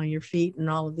said, on your feet and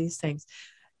all of these things.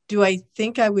 Do I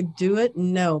think I would do it?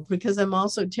 No, because I'm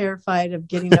also terrified of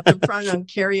getting up in front on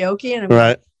karaoke, and I'm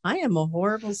right. I am a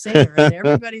horrible singer, and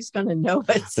everybody's going to know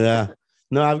it. Yeah,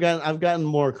 no, I've gotten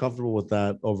more comfortable with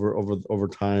that over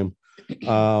time,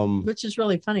 which is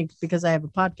really funny because I have a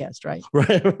podcast, right?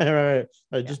 Right.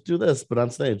 Yeah. Just do this, but on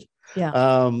stage.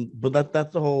 Yeah. But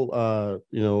that's the whole.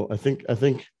 I think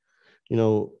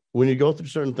when you go through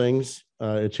certain things,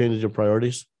 it changes your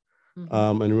priorities,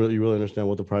 and you really understand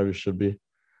what the priorities should be.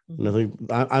 And I think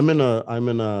I'm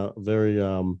in a very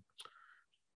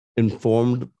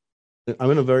informed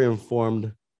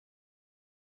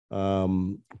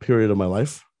period of my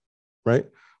life, right?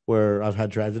 Where I've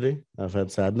had tragedy, I've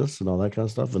had sadness and all that kind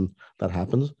of stuff, and that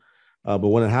happens. But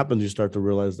when it happens, you start to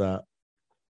realize that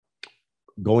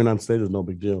going on stage is no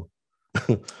big deal.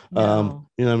 No.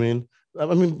 You know what I mean? I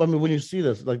mean, when you see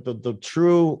this, like the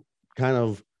true kind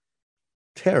of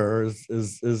terror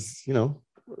is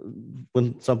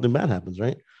when something bad happens,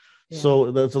 right?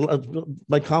 So that's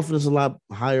my confidence is a lot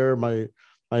higher. My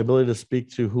ability to speak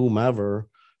to whomever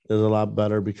is a lot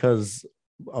better because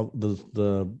of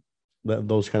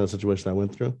those kind of situations I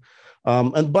went through.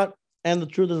 And the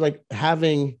truth is, like,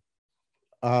 having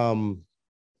improv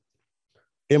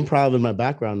in my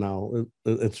background now,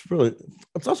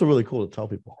 it's also really cool to tell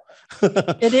people.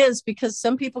 It is, because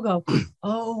some people go,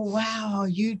 oh wow,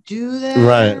 you do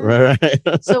that,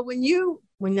 right. So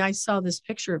when I saw this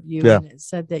picture of you and it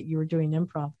said that you were doing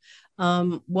improv,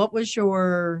 what was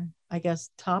your, I guess,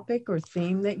 topic or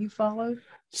theme that you followed?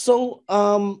 So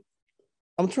I'm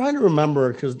trying to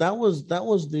remember, because that was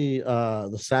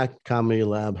the SAC Comedy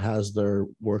Lab has their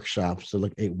workshops in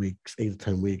like 8 to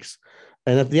 10 weeks.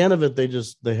 And at the end of it, they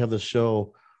have the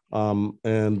show.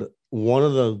 And one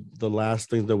of the last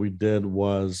things that we did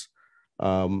was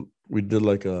we did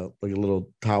like a little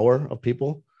tower of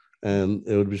people, and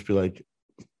it would just be like,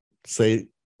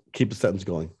 keep the sentence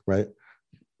going, right?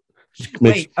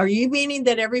 Wait, are you meaning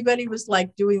that everybody was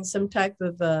like doing some type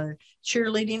of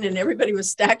cheerleading and everybody was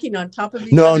stacking on top of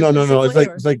each other? No.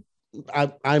 It's like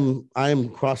I'm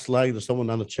cross-legged. There's someone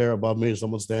on a chair above me,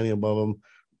 someone standing above them,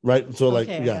 right? So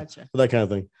gotcha. That kind of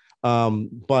thing.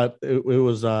 But it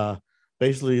was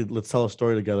basically, let's tell a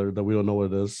story together that we don't know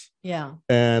what it is. Yeah.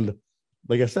 And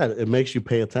like I said, it makes you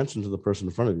pay attention to the person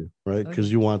in front of you, right?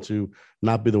 Because you want to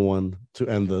not be the one to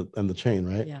end the chain,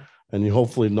 right? Yeah. And you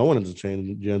hopefully no one ends the chain,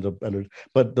 and you end up ending.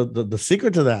 But the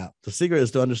secret to that, the secret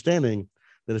is to understanding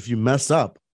that if you mess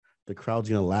up, the crowd's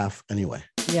gonna laugh anyway.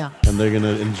 Yeah. And they're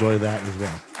gonna enjoy that as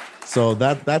well. So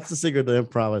that's the secret to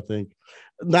improv, I think.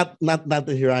 Not that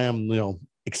here I am,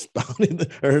 expounding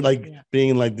or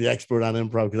being like the expert on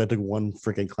improv because I took one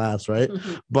freaking class, right?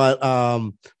 But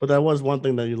that was one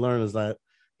thing that you learn, is that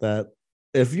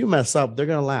if you mess up, they're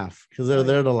gonna laugh because they're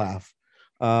there to laugh.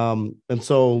 And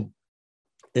so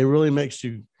it really makes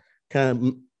you kind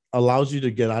of allows you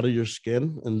to get out of your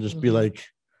skin and just be like,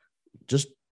 just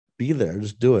be there,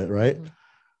 just do it, right?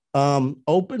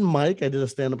 Open mic, I did a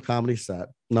stand-up comedy set.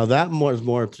 Now that is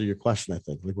more to your question, I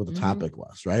think, like what the topic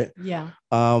was, right? Yeah.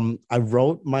 I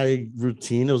wrote my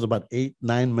routine. It was about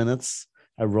 8-9 minutes.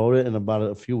 I wrote it in about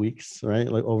a few weeks, right?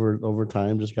 Like over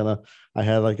time, just kind of, I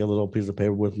had like a little piece of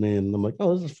paper with me, and I'm like,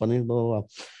 oh, this is funny, blah, blah, blah.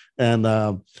 And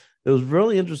it was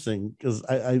really interesting because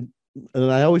I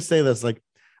always say this, like,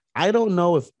 I don't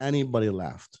know if anybody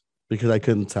laughed because I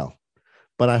couldn't tell,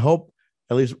 but I hope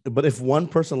at least, but if one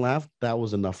person laughed, that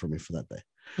was enough for me for that day.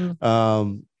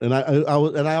 And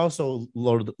I also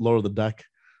lowered the deck,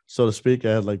 so to speak.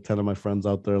 I had like 10 of my friends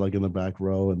out there, like in the back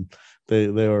row, and they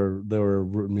were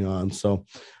rooting me on. So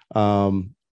yeah, I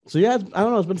don't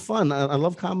know. It's been fun. I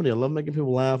love comedy. I love making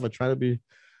people laugh. I try to be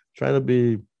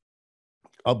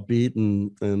upbeat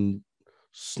and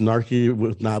snarky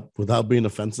without being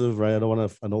offensive, right? I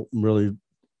don't really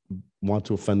want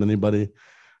to offend anybody.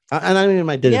 And I mean,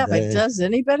 my day. Yeah, but does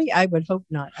anybody? I would hope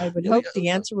not. I would hope the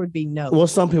answer would be no. Well,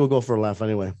 some people go for a laugh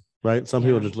anyway, right? Some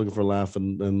people are just looking for a laugh,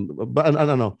 but I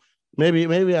don't know.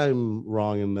 Maybe I'm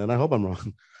wrong, and I hope I'm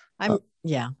wrong. I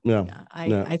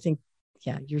think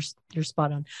you're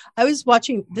spot on. I was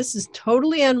watching. This is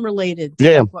totally unrelated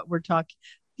to what we're talking.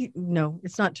 No,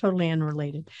 it's not totally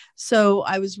unrelated. So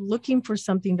I was looking for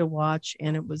something to watch,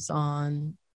 and it was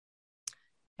on,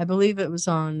 I believe it was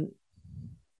on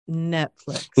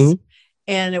Netflix.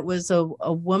 And it was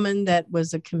a woman that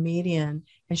was a comedian,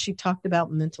 and she talked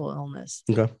about mental illness.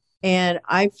 Okay. And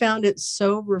I found it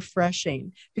so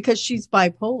refreshing because she's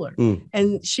bipolar.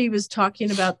 And she was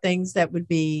talking about things that would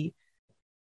be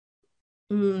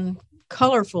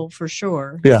colorful for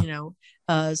sure. Yeah.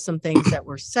 Some things that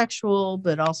were sexual,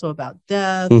 but also about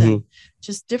death and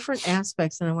just different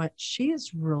aspects. And I went, she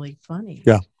is really funny.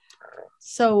 Yeah.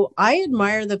 So I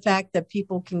admire the fact that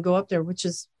people can go up there, which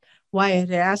is why I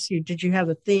had asked you, did you have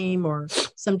a theme or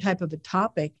some type of a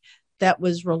topic that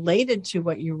was related to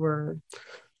what you were?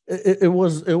 It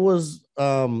was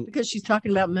because she's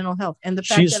talking about mental health and the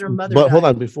fact that her mother but died. Hold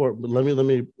on, let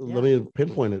me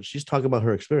pinpoint it. She's talking about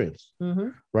her experience,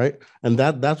 right? And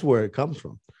that's where it comes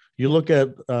from. You look at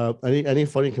any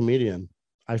funny comedian,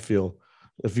 I feel,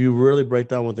 if you really break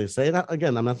down what they say,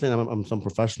 again, I'm not saying I'm some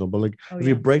professional, but if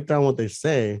you break down what they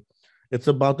say, it's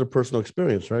about their personal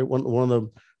experience, right? One of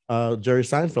the Jerry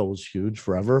Seinfeld was huge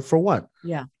forever for what?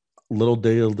 Yeah. Little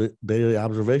daily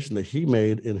observation that he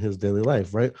made in his daily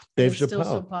life, right? Dave Chappelle, still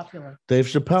so popular. Dave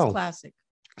Chappelle, it's classic.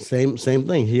 Same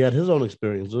thing. He had his own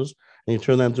experiences, and he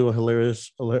turned that into a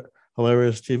hilarious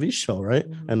TV show, right?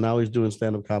 And now he's doing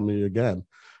stand-up comedy again.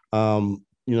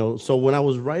 So when I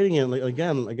was writing it,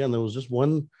 again, there was just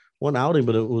one outing,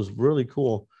 but it was really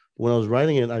cool. When I was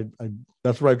writing it, I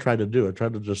that's what I tried to do. I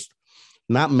tried to just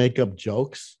not make up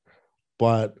jokes,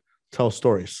 but tell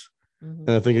stories. Mhm.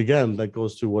 And I think, again, that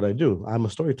goes to what I do. I'm a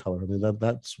storyteller. I mean,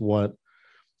 that's what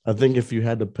I think. If you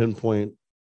had to pinpoint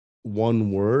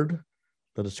one word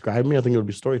to describe me, I think it would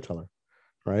be storyteller,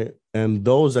 right? And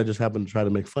those I just happen to try to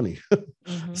make funny.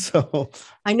 Mhm. So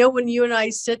I know when you and I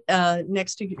sit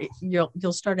next to you,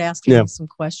 you'll start asking me some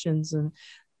questions,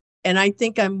 and I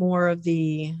think I'm more of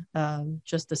the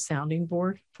just a sounding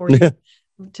board for you,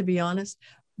 to be honest.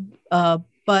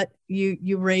 But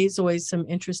you raise always some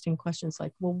interesting questions,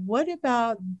 like, well, what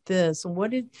about this? And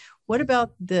what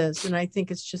about this? And I think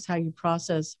it's just how you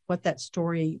process what that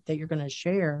story that you're going to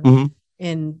share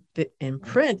in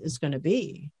print is going to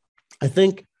be. I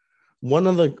think one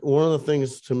of the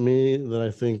things to me that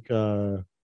I think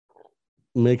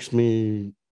makes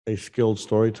me a skilled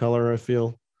storyteller, I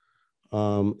feel,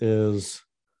 is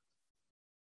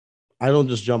I don't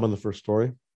just jump on the first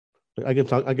story. I can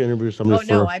interview somebody.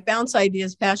 No, I bounce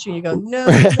ideas past you. And you go, no,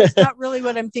 that's not really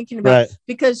what I'm thinking about, right.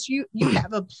 Because you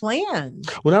have a plan.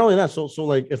 Well, not only that, so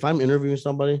like if I'm interviewing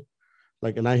somebody,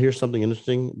 like, and I hear something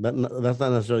interesting, that's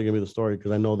not necessarily gonna be the story,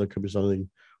 because I know there could be something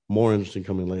more interesting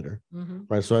coming later,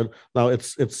 right? So now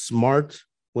it's smart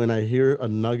when I hear a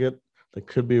nugget that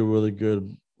could be a really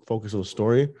good focus of a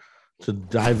story to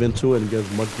dive into it and get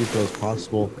as much detail as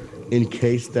possible in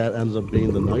case that ends up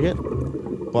being the nugget.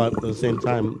 But at the same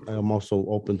time, I'm also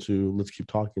open to let's keep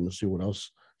talking to see what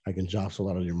else I can jostle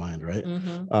out of your mind, right?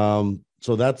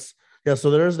 So that's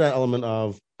so there's that element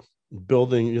of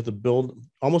building. You have to build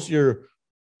almost you're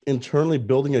internally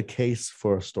building a case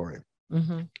for a story,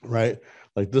 right?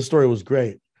 Like, this story was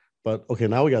great, but okay,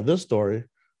 now we got this story.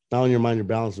 Now in your mind, you're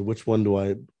balancing which one do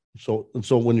I. So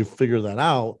when you figure that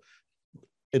out,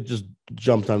 it just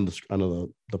jumps onto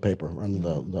the paper, onto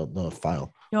the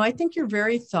file. No, I think you're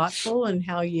very thoughtful in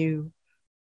how you.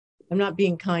 I'm not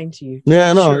being kind to you.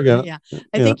 Yeah, no, yeah.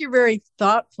 I think you're very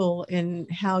thoughtful in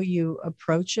how you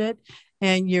approach it,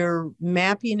 and you're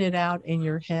mapping it out in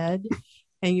your head.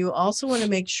 And you also want to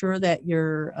make sure that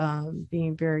you're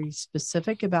being very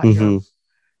specific about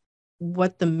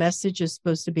what the message is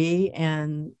supposed to be.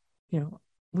 And,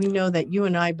 we know that you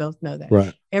and I both know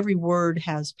that every word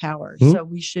has power. So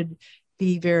we should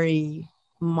be very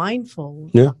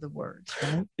mindful of the words,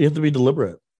 right? You have to be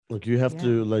deliberate. Like, you have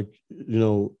to, like,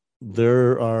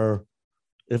 there are,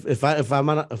 if I'm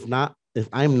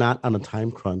not on a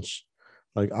time crunch,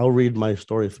 like, I'll read my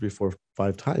story 3, 4,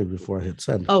 5 times before I hit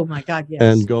send. Oh my God, yes.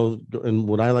 And and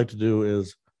what I like to do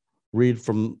is read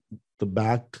from the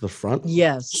back to the front.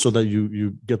 Yes. So that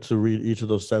you get to read each of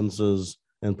those sentences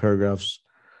and paragraphs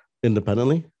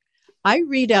independently. I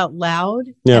read out loud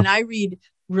and I read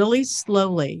really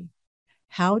slowly.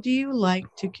 How do you like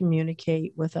to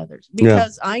communicate with others?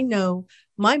 Because I know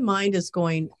my mind is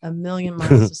going a million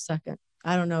miles a second.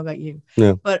 I don't know about you,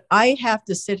 but I have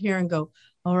to sit here and go,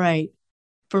 all right,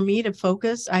 for me to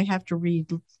focus, I have to read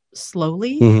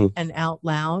slowly and out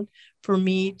loud for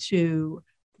me to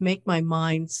make my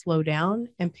mind slow down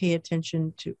and pay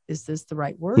attention to, is this the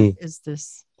right word? Is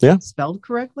this spelled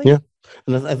correctly? Yeah.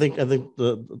 And I think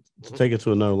to take it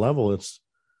to another level,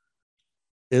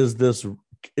 is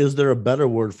there a better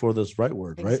word for this right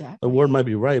word, exactly. right? The word might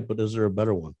be right, but is there a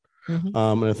better one? And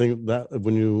I think that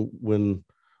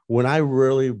when I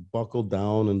really buckle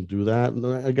down and do that,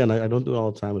 and again, I don't do it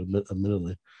all the time,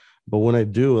 admittedly, but when I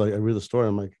do, like, I read the story,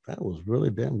 I'm like, that was really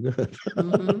damn good.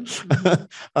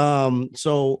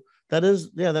 So that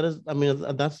is, I mean,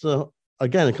 that's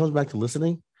again, it comes back to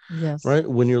listening. Yes. Right.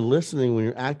 When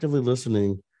you're actively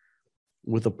listening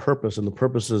with a purpose, and the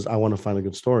purpose is, I want to find a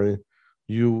good story.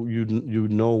 You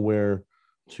know where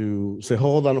to say,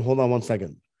 hold on 1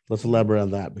 second. Let's elaborate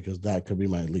on that, because that could be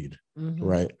my lead.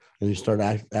 Right. And you start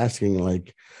asking,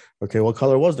 like, okay, what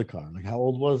color was the car? Like, how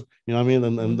old was, you know what I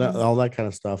mean? And that, all that kind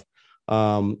of stuff.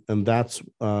 And that's,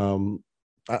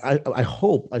 I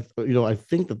hope, I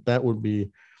think that would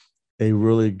be a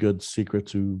really good secret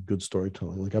to good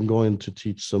storytelling. Like, I'm going to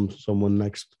teach some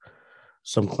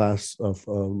class of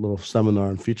a little seminar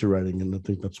on feature writing. And I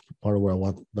think that's part of what I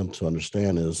want them to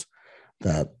understand, is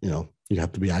that, you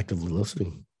have to be actively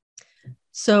listening.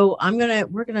 So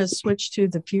we're going to switch to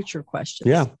the future questions.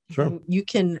 Yeah, sure. And you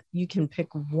can pick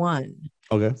one.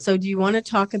 Okay. So do you want to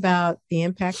talk about the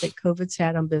impact that COVID's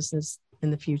had on business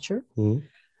in the future?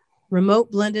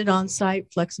 Remote, blended,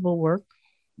 on-site, flexible work.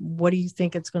 What do you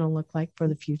think it's going to look like for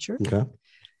the future? Okay.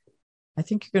 I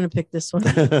think you're going to pick this one.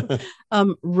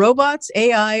 Robots,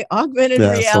 AI, augmented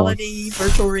reality,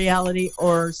 virtual reality,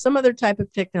 or some other type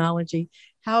of technology.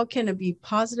 How can it be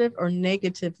positive or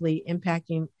negatively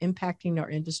impacting our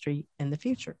industry in the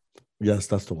future? Yes,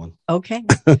 that's the one. Okay.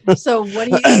 So what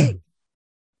do you think?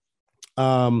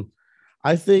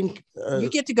 I think you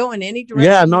get to go in any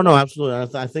direction. Yeah, no,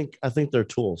 absolutely. I think they're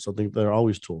tools. I think they're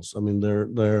always tools. I mean, they're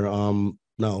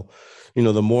no,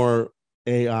 the more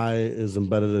AI is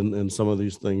embedded in some of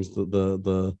these things,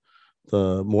 the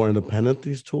more independent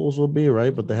these tools will be,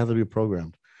 right? But they have to be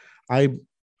programmed. I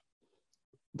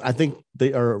think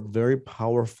they are very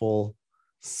powerful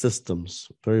systems,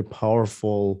 very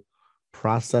powerful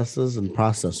processes and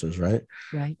processors, right?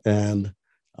 Right. And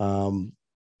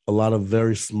a lot of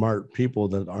very smart people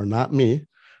that are not me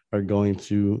are going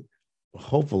to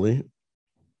hopefully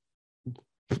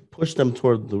push them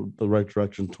toward the right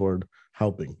direction, toward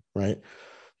helping, right?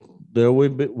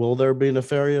 Will there be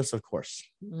nefarious? Of course.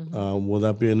 Will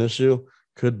that be an issue?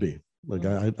 Could be. Like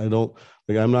I don't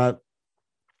like I'm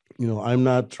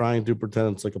not trying to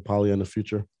pretend it's like a Pollyanna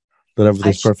future that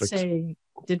everything's perfect. Say,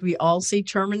 did we all see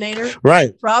Terminator?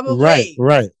 Right. Probably.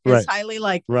 Right. It's highly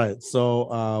likely. Right.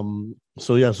 So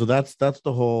so that's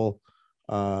the whole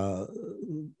but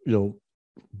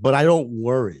I don't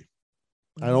worry.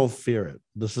 I don't fear it.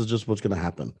 This is just what's going to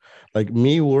happen. Like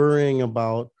me worrying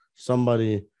about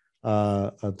somebody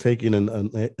taking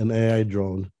an AI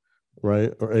drone,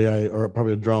 right? Or AI, or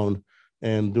probably a drone,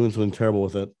 and doing something terrible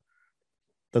with it.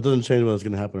 That doesn't change whether it's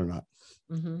going to happen or not.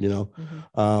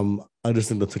 I just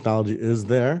think the technology is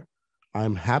there.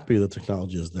 I'm happy the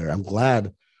technology is there. I'm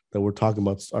glad that we're talking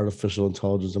about artificial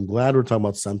intelligence. I'm glad we're talking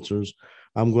about sensors.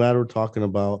 I'm glad we're talking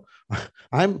about.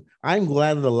 I'm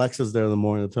glad that Alexa's there in the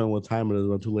morning to tell me what time it is.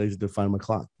 I'm too lazy to find my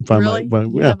clock. Really?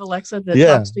 You have Alexa that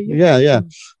talks to you? Yeah.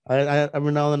 I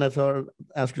every now and then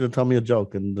ask her to tell me a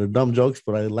joke, and they're dumb jokes,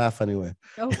 but I laugh anyway.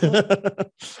 Oh,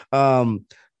 cool.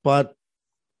 But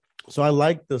so I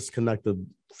like this connected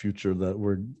future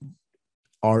that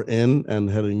are in and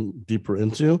heading deeper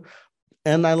into.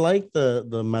 And I like the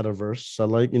metaverse. I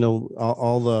like,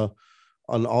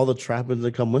 all the trappings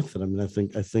that come with it. I mean, I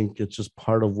think it's just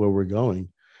part of where we're going.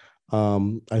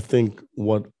 I think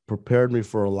what prepared me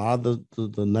for a lot of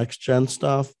the next gen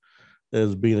stuff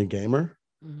is being a gamer,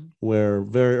 where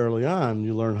very early on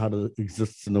you learn how to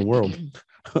exist in the world,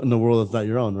 in a world that's not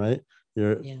your own, right?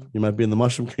 You might be in the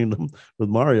Mushroom Kingdom with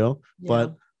Mario,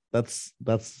 but that's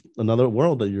another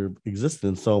world that you're existing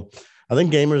in. So I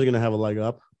think gamers are going to have a leg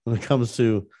up when it comes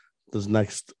to this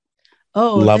next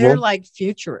level. They're like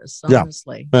futurists,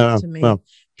 honestly, to me.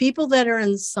 People that are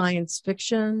in science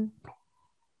fiction,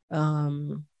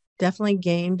 definitely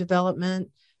game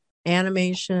development,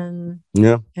 animation,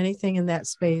 anything in that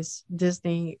space,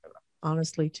 Disney,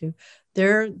 honestly, too.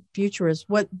 They're futurists.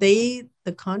 The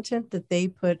content that they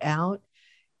put out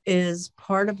is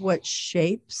part of what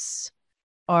shapes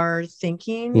our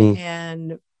thinking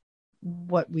and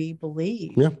what we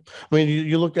believe. I mean,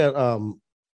 you look at I'm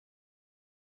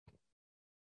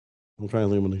trying to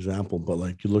think of an example, but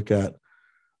like you look at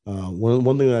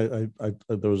one thing I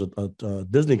there was a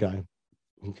Disney guy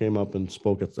who came up and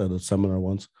spoke at a seminar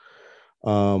once,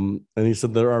 and he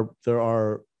said there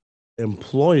are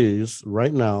employees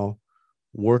right now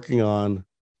working on,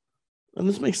 and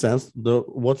this makes sense,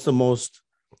 what's the most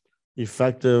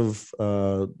effective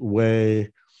way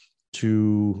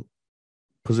to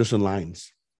position the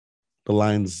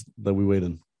lines that we wait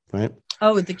in, right?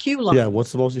 The queue line. Yeah,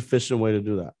 what's the most efficient way to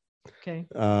do that? Okay.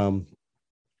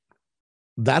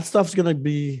 That stuff's going to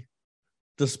be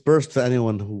dispersed to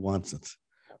anyone who wants it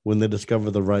when they discover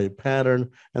the right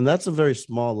pattern. And that's a very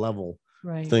small level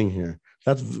thing here.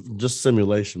 That's just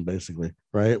simulation, basically,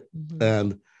 right?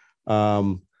 And,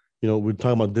 we're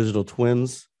talking about digital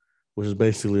twins, which is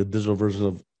basically a digital version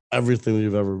of everything that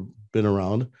you've ever been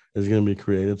around is going to be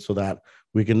created so that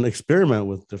we can experiment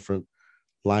with different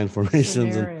line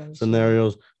formations and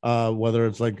scenarios, whether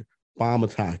it's like bomb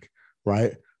attack,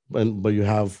 right? But you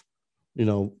have,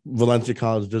 Valencia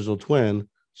College digital twin,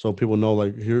 so people know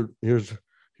like here's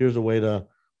a way to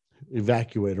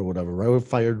evacuate or whatever, right? With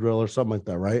fire drill or something like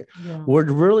that, right? Yeah. We're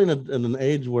really in an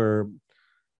age where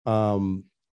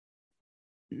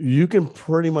you can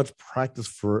pretty much practice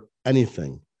for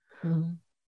anything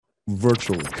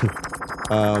virtually.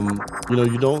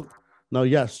 You don't. Now,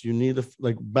 yes, you need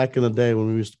like back in the day when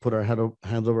we used to put our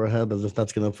hands over our head as if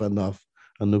that's going to fend off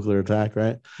a nuclear attack,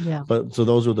 right? Yeah. But so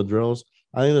those were the drills.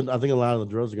 I think a lot of the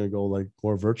drills are going to go like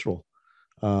more virtual,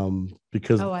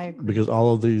 because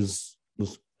all of these,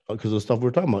 because the stuff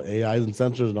we're talking about, AIs and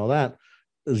sensors and all that,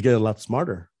 is getting a lot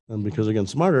smarter, and because they're getting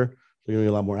smarter, they're going to be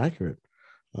a lot more accurate.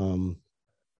 So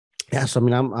I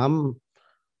mean, I'm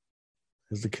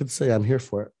as the kids say, I'm here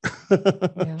for it.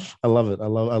 I love it. I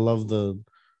love the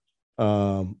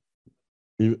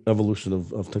evolution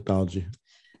of technology.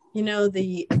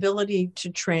 The ability to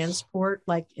transport,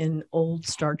 like in old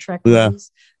Star Trek movies,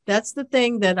 that's the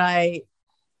thing that I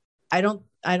I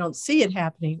don't see it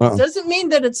happening. Uh-uh. Doesn't mean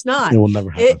that it's not. It will never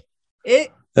happen.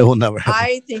 It will never happen.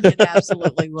 I think it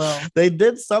absolutely will. They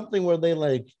did something where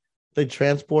they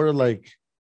transported like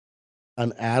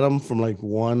an atom from like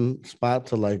one spot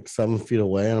to like 7 feet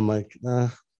away, and I'm like, no.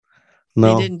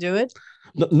 They didn't do it.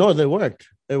 No, they worked.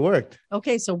 It worked.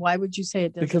 Okay, so why would you say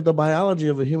it doesn't? Because the biology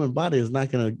of a human body is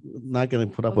not gonna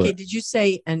put up with it. Okay, did you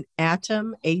say an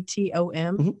atom?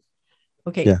 ATOM? Mm-hmm.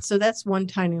 Okay, yeah. So that's one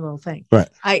tiny little thing. Right.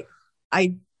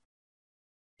 I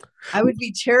would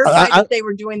be terrified if they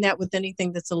were doing that with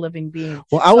anything that's a living being.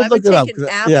 Well, I would look it up. Take an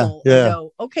apple and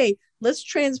go, okay, let's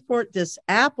transport this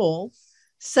apple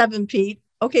 7 feet.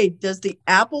 Okay, does the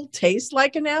apple taste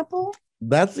like an apple?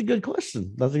 That's a good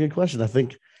question. I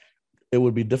think it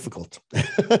would be difficult.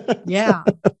 Yeah,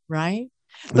 right.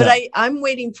 But I'm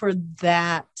waiting for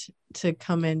that to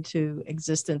come into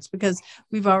existence because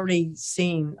we've already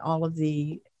seen all of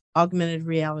the augmented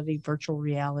reality, virtual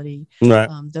reality, right.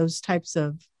 Those types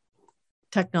of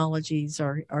technologies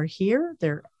are here.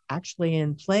 They're actually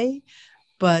in play.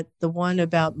 But the one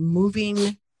about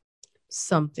moving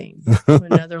something to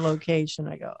another location,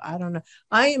 I go, I don't know.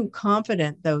 I am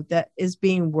confident though that is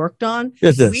being worked on.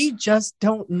 Yes, we just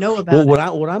don't know about it. What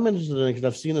I'm interested in, because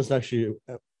I've seen this actually,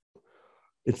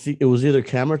 it was either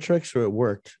camera tricks or it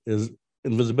worked, is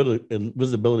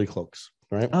invisibility cloaks,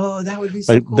 right? Oh, that would be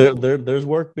so cool. There's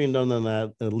work being done on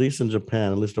that, at least in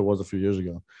Japan. At least there was a few years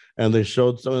ago, and they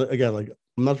showed some. Again, like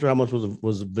I'm not sure how much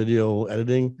was video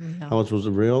editing, how much was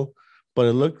it real, but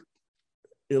it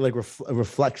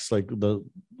reflects like the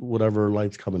whatever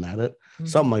light's coming at it,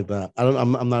 something like that.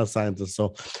 I'm not a scientist,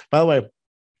 so by the way,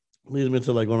 leads me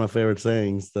to like one of my favorite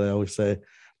sayings that I always say.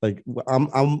 Like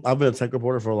I've been a tech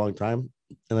reporter for a long time,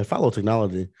 and I follow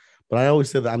technology, but I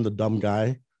always say that I'm the dumb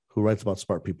guy who writes about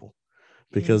smart people,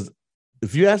 because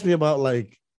if you ask me about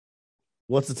like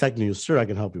what's the tech news, sure, I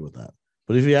can help you with that.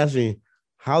 But if you ask me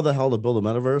how the hell to build a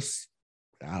metaverse,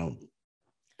 I don't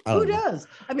Who know. Does?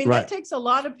 I mean, that takes a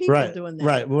lot of people doing that.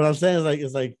 Right. But what I'm saying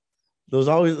is like there was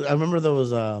always. I remember there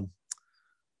was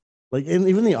like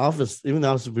even the office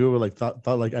we were like thought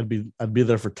like I'd be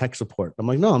there for tech support. I'm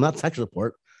like, no, I'm not tech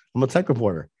support. I'm a tech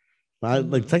reporter.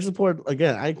 Like tech support,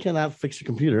 again, I cannot fix your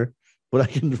computer, but I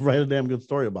can write a damn good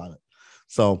story about it.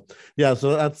 So yeah,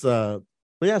 so that's I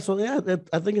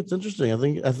think it's interesting.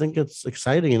 I think it's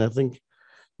exciting, and I think,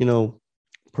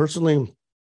 personally,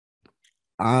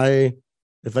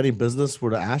 if any business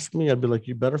were to ask me, I'd be like,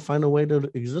 you better find a way to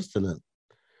exist in it,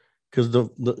 because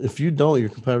if you don't, your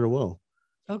competitor will.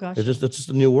 Oh gosh, it's just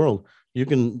a new world. You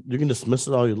can dismiss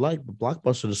it all you like, but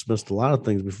Blockbuster dismissed a lot of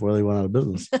things before they went out of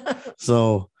business.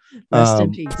 So rest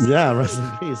in peace. Yeah, rest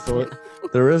in peace. So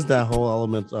there is that whole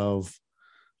element of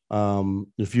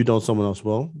if you don't, someone else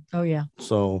will. Oh yeah.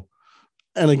 So,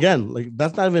 and again, like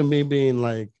that's not even me being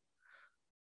like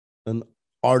an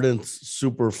ardent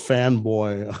super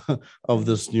fanboy of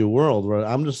this new world, right?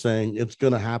 I'm just saying it's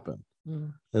gonna happen.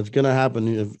 It's gonna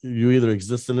happen if you either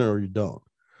exist in it or you don't.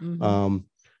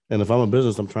 And if I'm a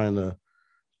business, I'm trying to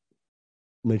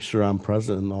make sure I'm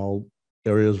present in all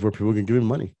areas where people can give me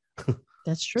money.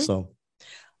 That's true. So,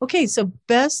 okay. So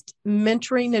best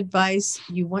mentoring advice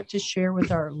you want to share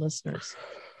with our listeners?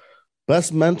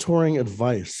 Best mentoring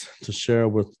advice to share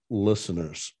with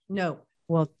listeners? No.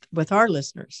 Well, with our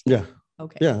listeners. Yeah.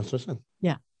 Okay. Yeah, that's what I said.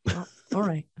 Yeah. Well, all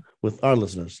right. With our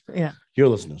listeners. Yeah. Your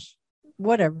listeners.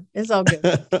 Whatever. It's all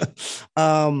good.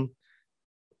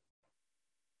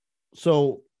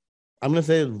 So I'm going to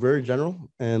say it's very general,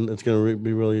 and it's going to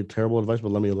be really terrible advice,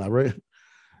 but let me elaborate.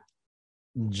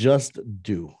 Just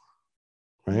do,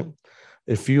 right?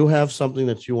 If you have something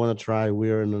that you want to try,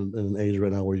 we are in an age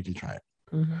right now where you can try it.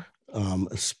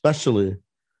 Especially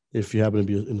if you happen to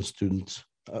be in the students,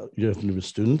 you happen to be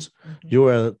students. You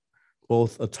are at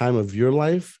both a time of your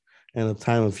life and a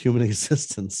time of human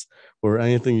existence where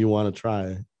anything you want to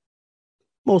try,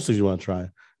 most things you want to try,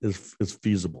 is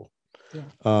feasible.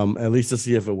 Yeah. At least to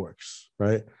see if it works,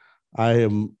 right? I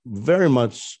am very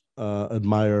much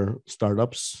admire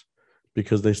startups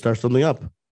because they start something up.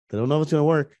 They don't know if it's going to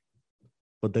work,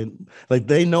 but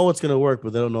they know it's going to work,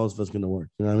 but they don't know if it's going to work.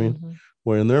 You know what I mean?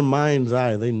 Where in their mind's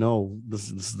eye, they know this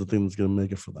is the thing that's going to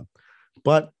make it for them.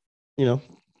 But,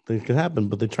 things can happen,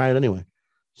 but they try it anyway.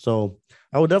 So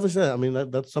I would definitely say that. I mean,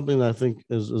 that's something that I think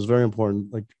is very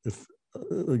important. Like if,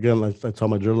 again, like I tell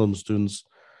my journalism students,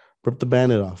 rip the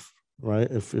Band-Aid off.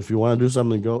 Right. If you want to do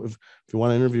something, go. If you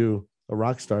want to interview a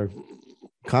rock star,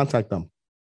 contact them.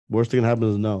 Worst thing that can happen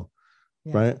is no.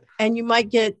 Yeah. Right. And you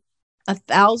might get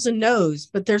 1,000 no's,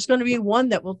 but there's going to be one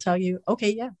that will tell you,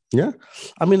 okay, yeah. Yeah.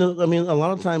 I mean, a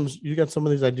lot of times you get some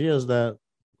of these ideas that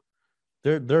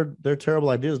they're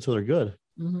terrible ideas until they're good.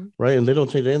 right? And they don't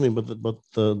change anything but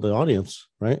the audience,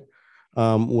 right?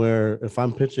 Where if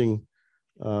I'm pitching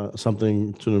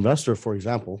something to an investor, for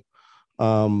example,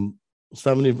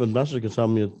 70 investors can tell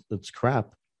me it's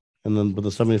crap, and then but the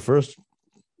 71st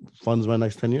funds my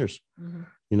next 10 years.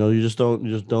 You just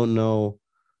don't know,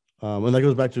 and that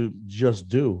goes back to just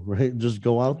do, right? Just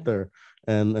go out there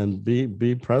and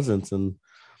be present, and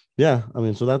yeah, I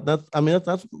mean, so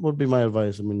that's would be my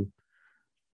advice. I mean,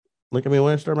 when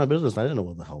I started my business, I didn't know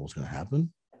what the hell was going to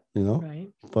happen, Right.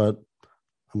 But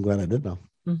I'm glad I did now.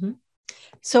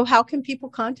 So how can people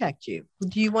contact you?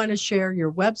 Do you want to share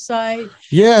your website?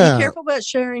 Yeah. Be careful about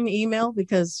sharing email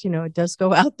because, it does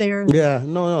go out there. Yeah,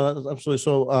 no, that's absolutely.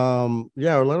 So,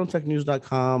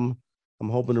 OrlandoTechNews.com. I'm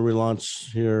hoping to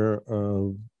relaunch here,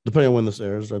 depending on when this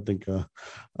airs. I think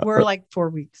we're like 4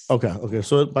 weeks. Okay.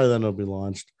 So by then it'll be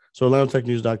launched. So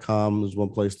OrlandoTechNews.com is one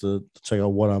place to check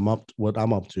out what I'm up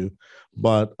to.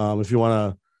 But if you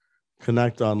want to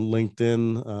connect on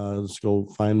LinkedIn, just go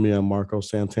find me on Marco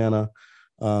Santana.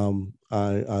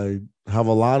 I have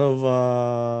a lot of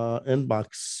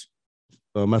inbox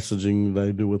messaging that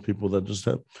I do with people that just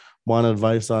want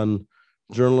advice on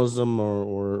journalism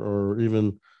or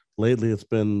even lately it's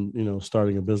been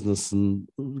starting a business, and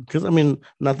because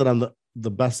not that I'm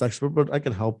the best expert, but I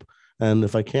can help, and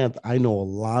if I can't, I know a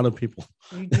lot of people.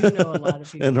 You do know a lot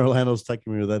of people in Orlando's tech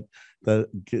community that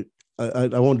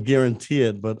I won't guarantee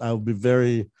it, but I would be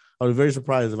very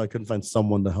surprised if I couldn't find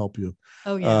someone to help you.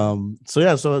 Oh yeah.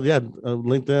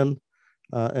 LinkedIn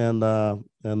and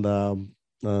the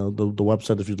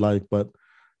website if you'd like, but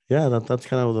yeah, that's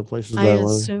kind of the places. I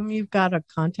assume you've got a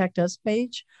contact us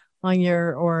page on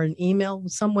or an email,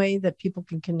 some way that people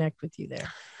can connect with you there.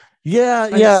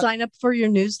 Yeah. Sign up for your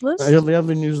news list. I have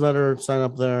the newsletter. Sign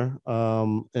up there.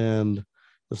 And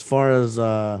as far as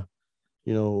I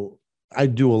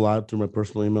do a lot through my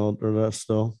personal email address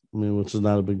still. Which is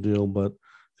not a big deal, but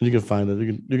you can find it.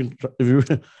 You can if you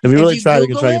really try, you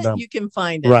can track it down. You can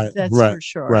find it. Right. That's right, for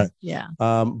sure. Right. Yeah.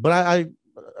 But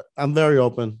I'm very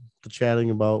open to chatting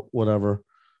about whatever,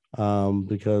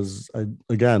 because I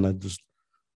just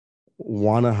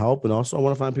want to help, and also I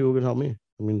want to find people who can help me.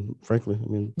 Frankly,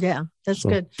 yeah, that's so,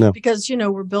 good. Yeah. Because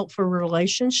we're built for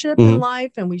relationship in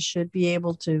life, and we should be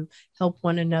able to help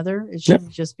one another. It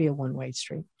shouldn't just be a one-way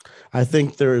street. I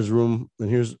think there is room, and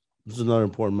this is another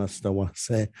important message I want to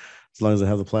say, as long as I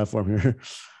have the platform here.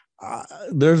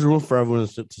 There's room for everyone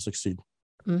to succeed.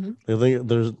 I think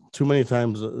there's too many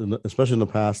times, especially in the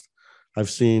past,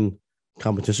 I've seen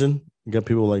competition get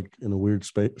people in a weird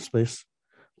space,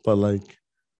 but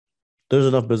there's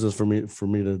enough business for me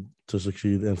to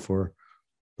succeed, and for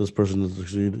this person to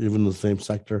succeed, even in the same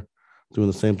sector, doing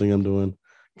the same thing I'm doing,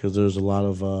 because there's a lot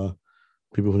of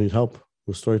people who need help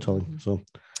with storytelling. So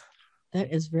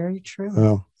that is very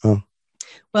true.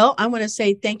 Well, I want to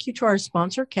say thank you to our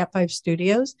sponsor, Cat 5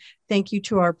 Studios. Thank you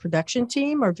to our production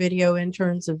team, our video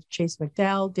interns of Chase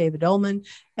McDowell, David Ullman,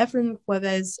 Efren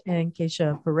Cuevas, and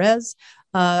Keisha Perez.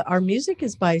 Our music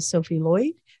is by Sophie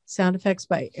Lloyd. Sound effects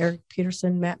by Eric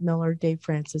Peterson, Matt Miller, Dave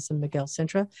Francis, and Miguel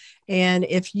Sintra. And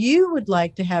if you would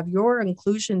like to have your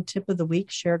inclusion tip of the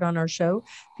week shared on our show,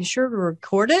 be sure to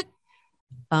record it,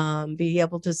 be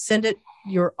able to send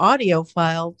your audio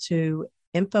file to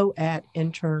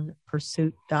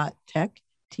info@internpursuit.tech,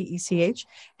 TECH,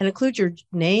 and include your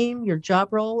name, your job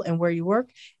role, and where you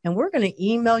work. And we're going to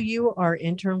email you our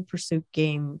Intern Pursuit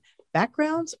game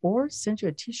backgrounds or send you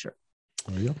a t-shirt.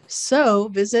 So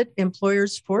visit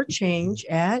Employers for Change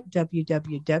at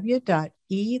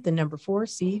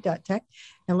www.4c.tech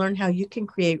and learn how you can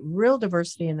create real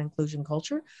diversity and inclusion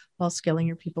culture while scaling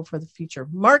your people for the future.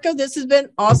 Marco, this has been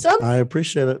awesome. I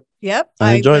appreciate it. Yep.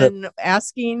 I enjoyed it.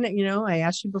 Asking, I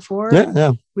asked you before.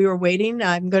 Yeah. We were waiting.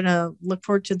 I'm going to look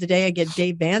forward to the day I get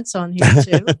Dave Vance on here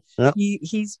too. Yep.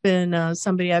 He's been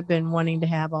somebody I've been wanting to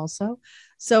have also.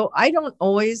 So I don't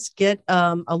always get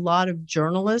a lot of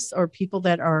journalists or people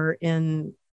that are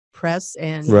in press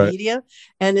and media,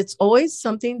 and it's always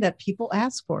something that people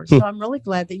ask for. So I'm really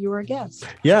glad that you were a guest.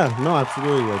 Yeah, no,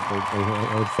 absolutely. I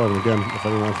had fun. Again, if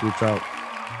anyone wants to reach out,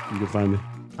 you can find me.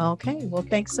 Okay, well,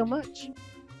 thanks so much.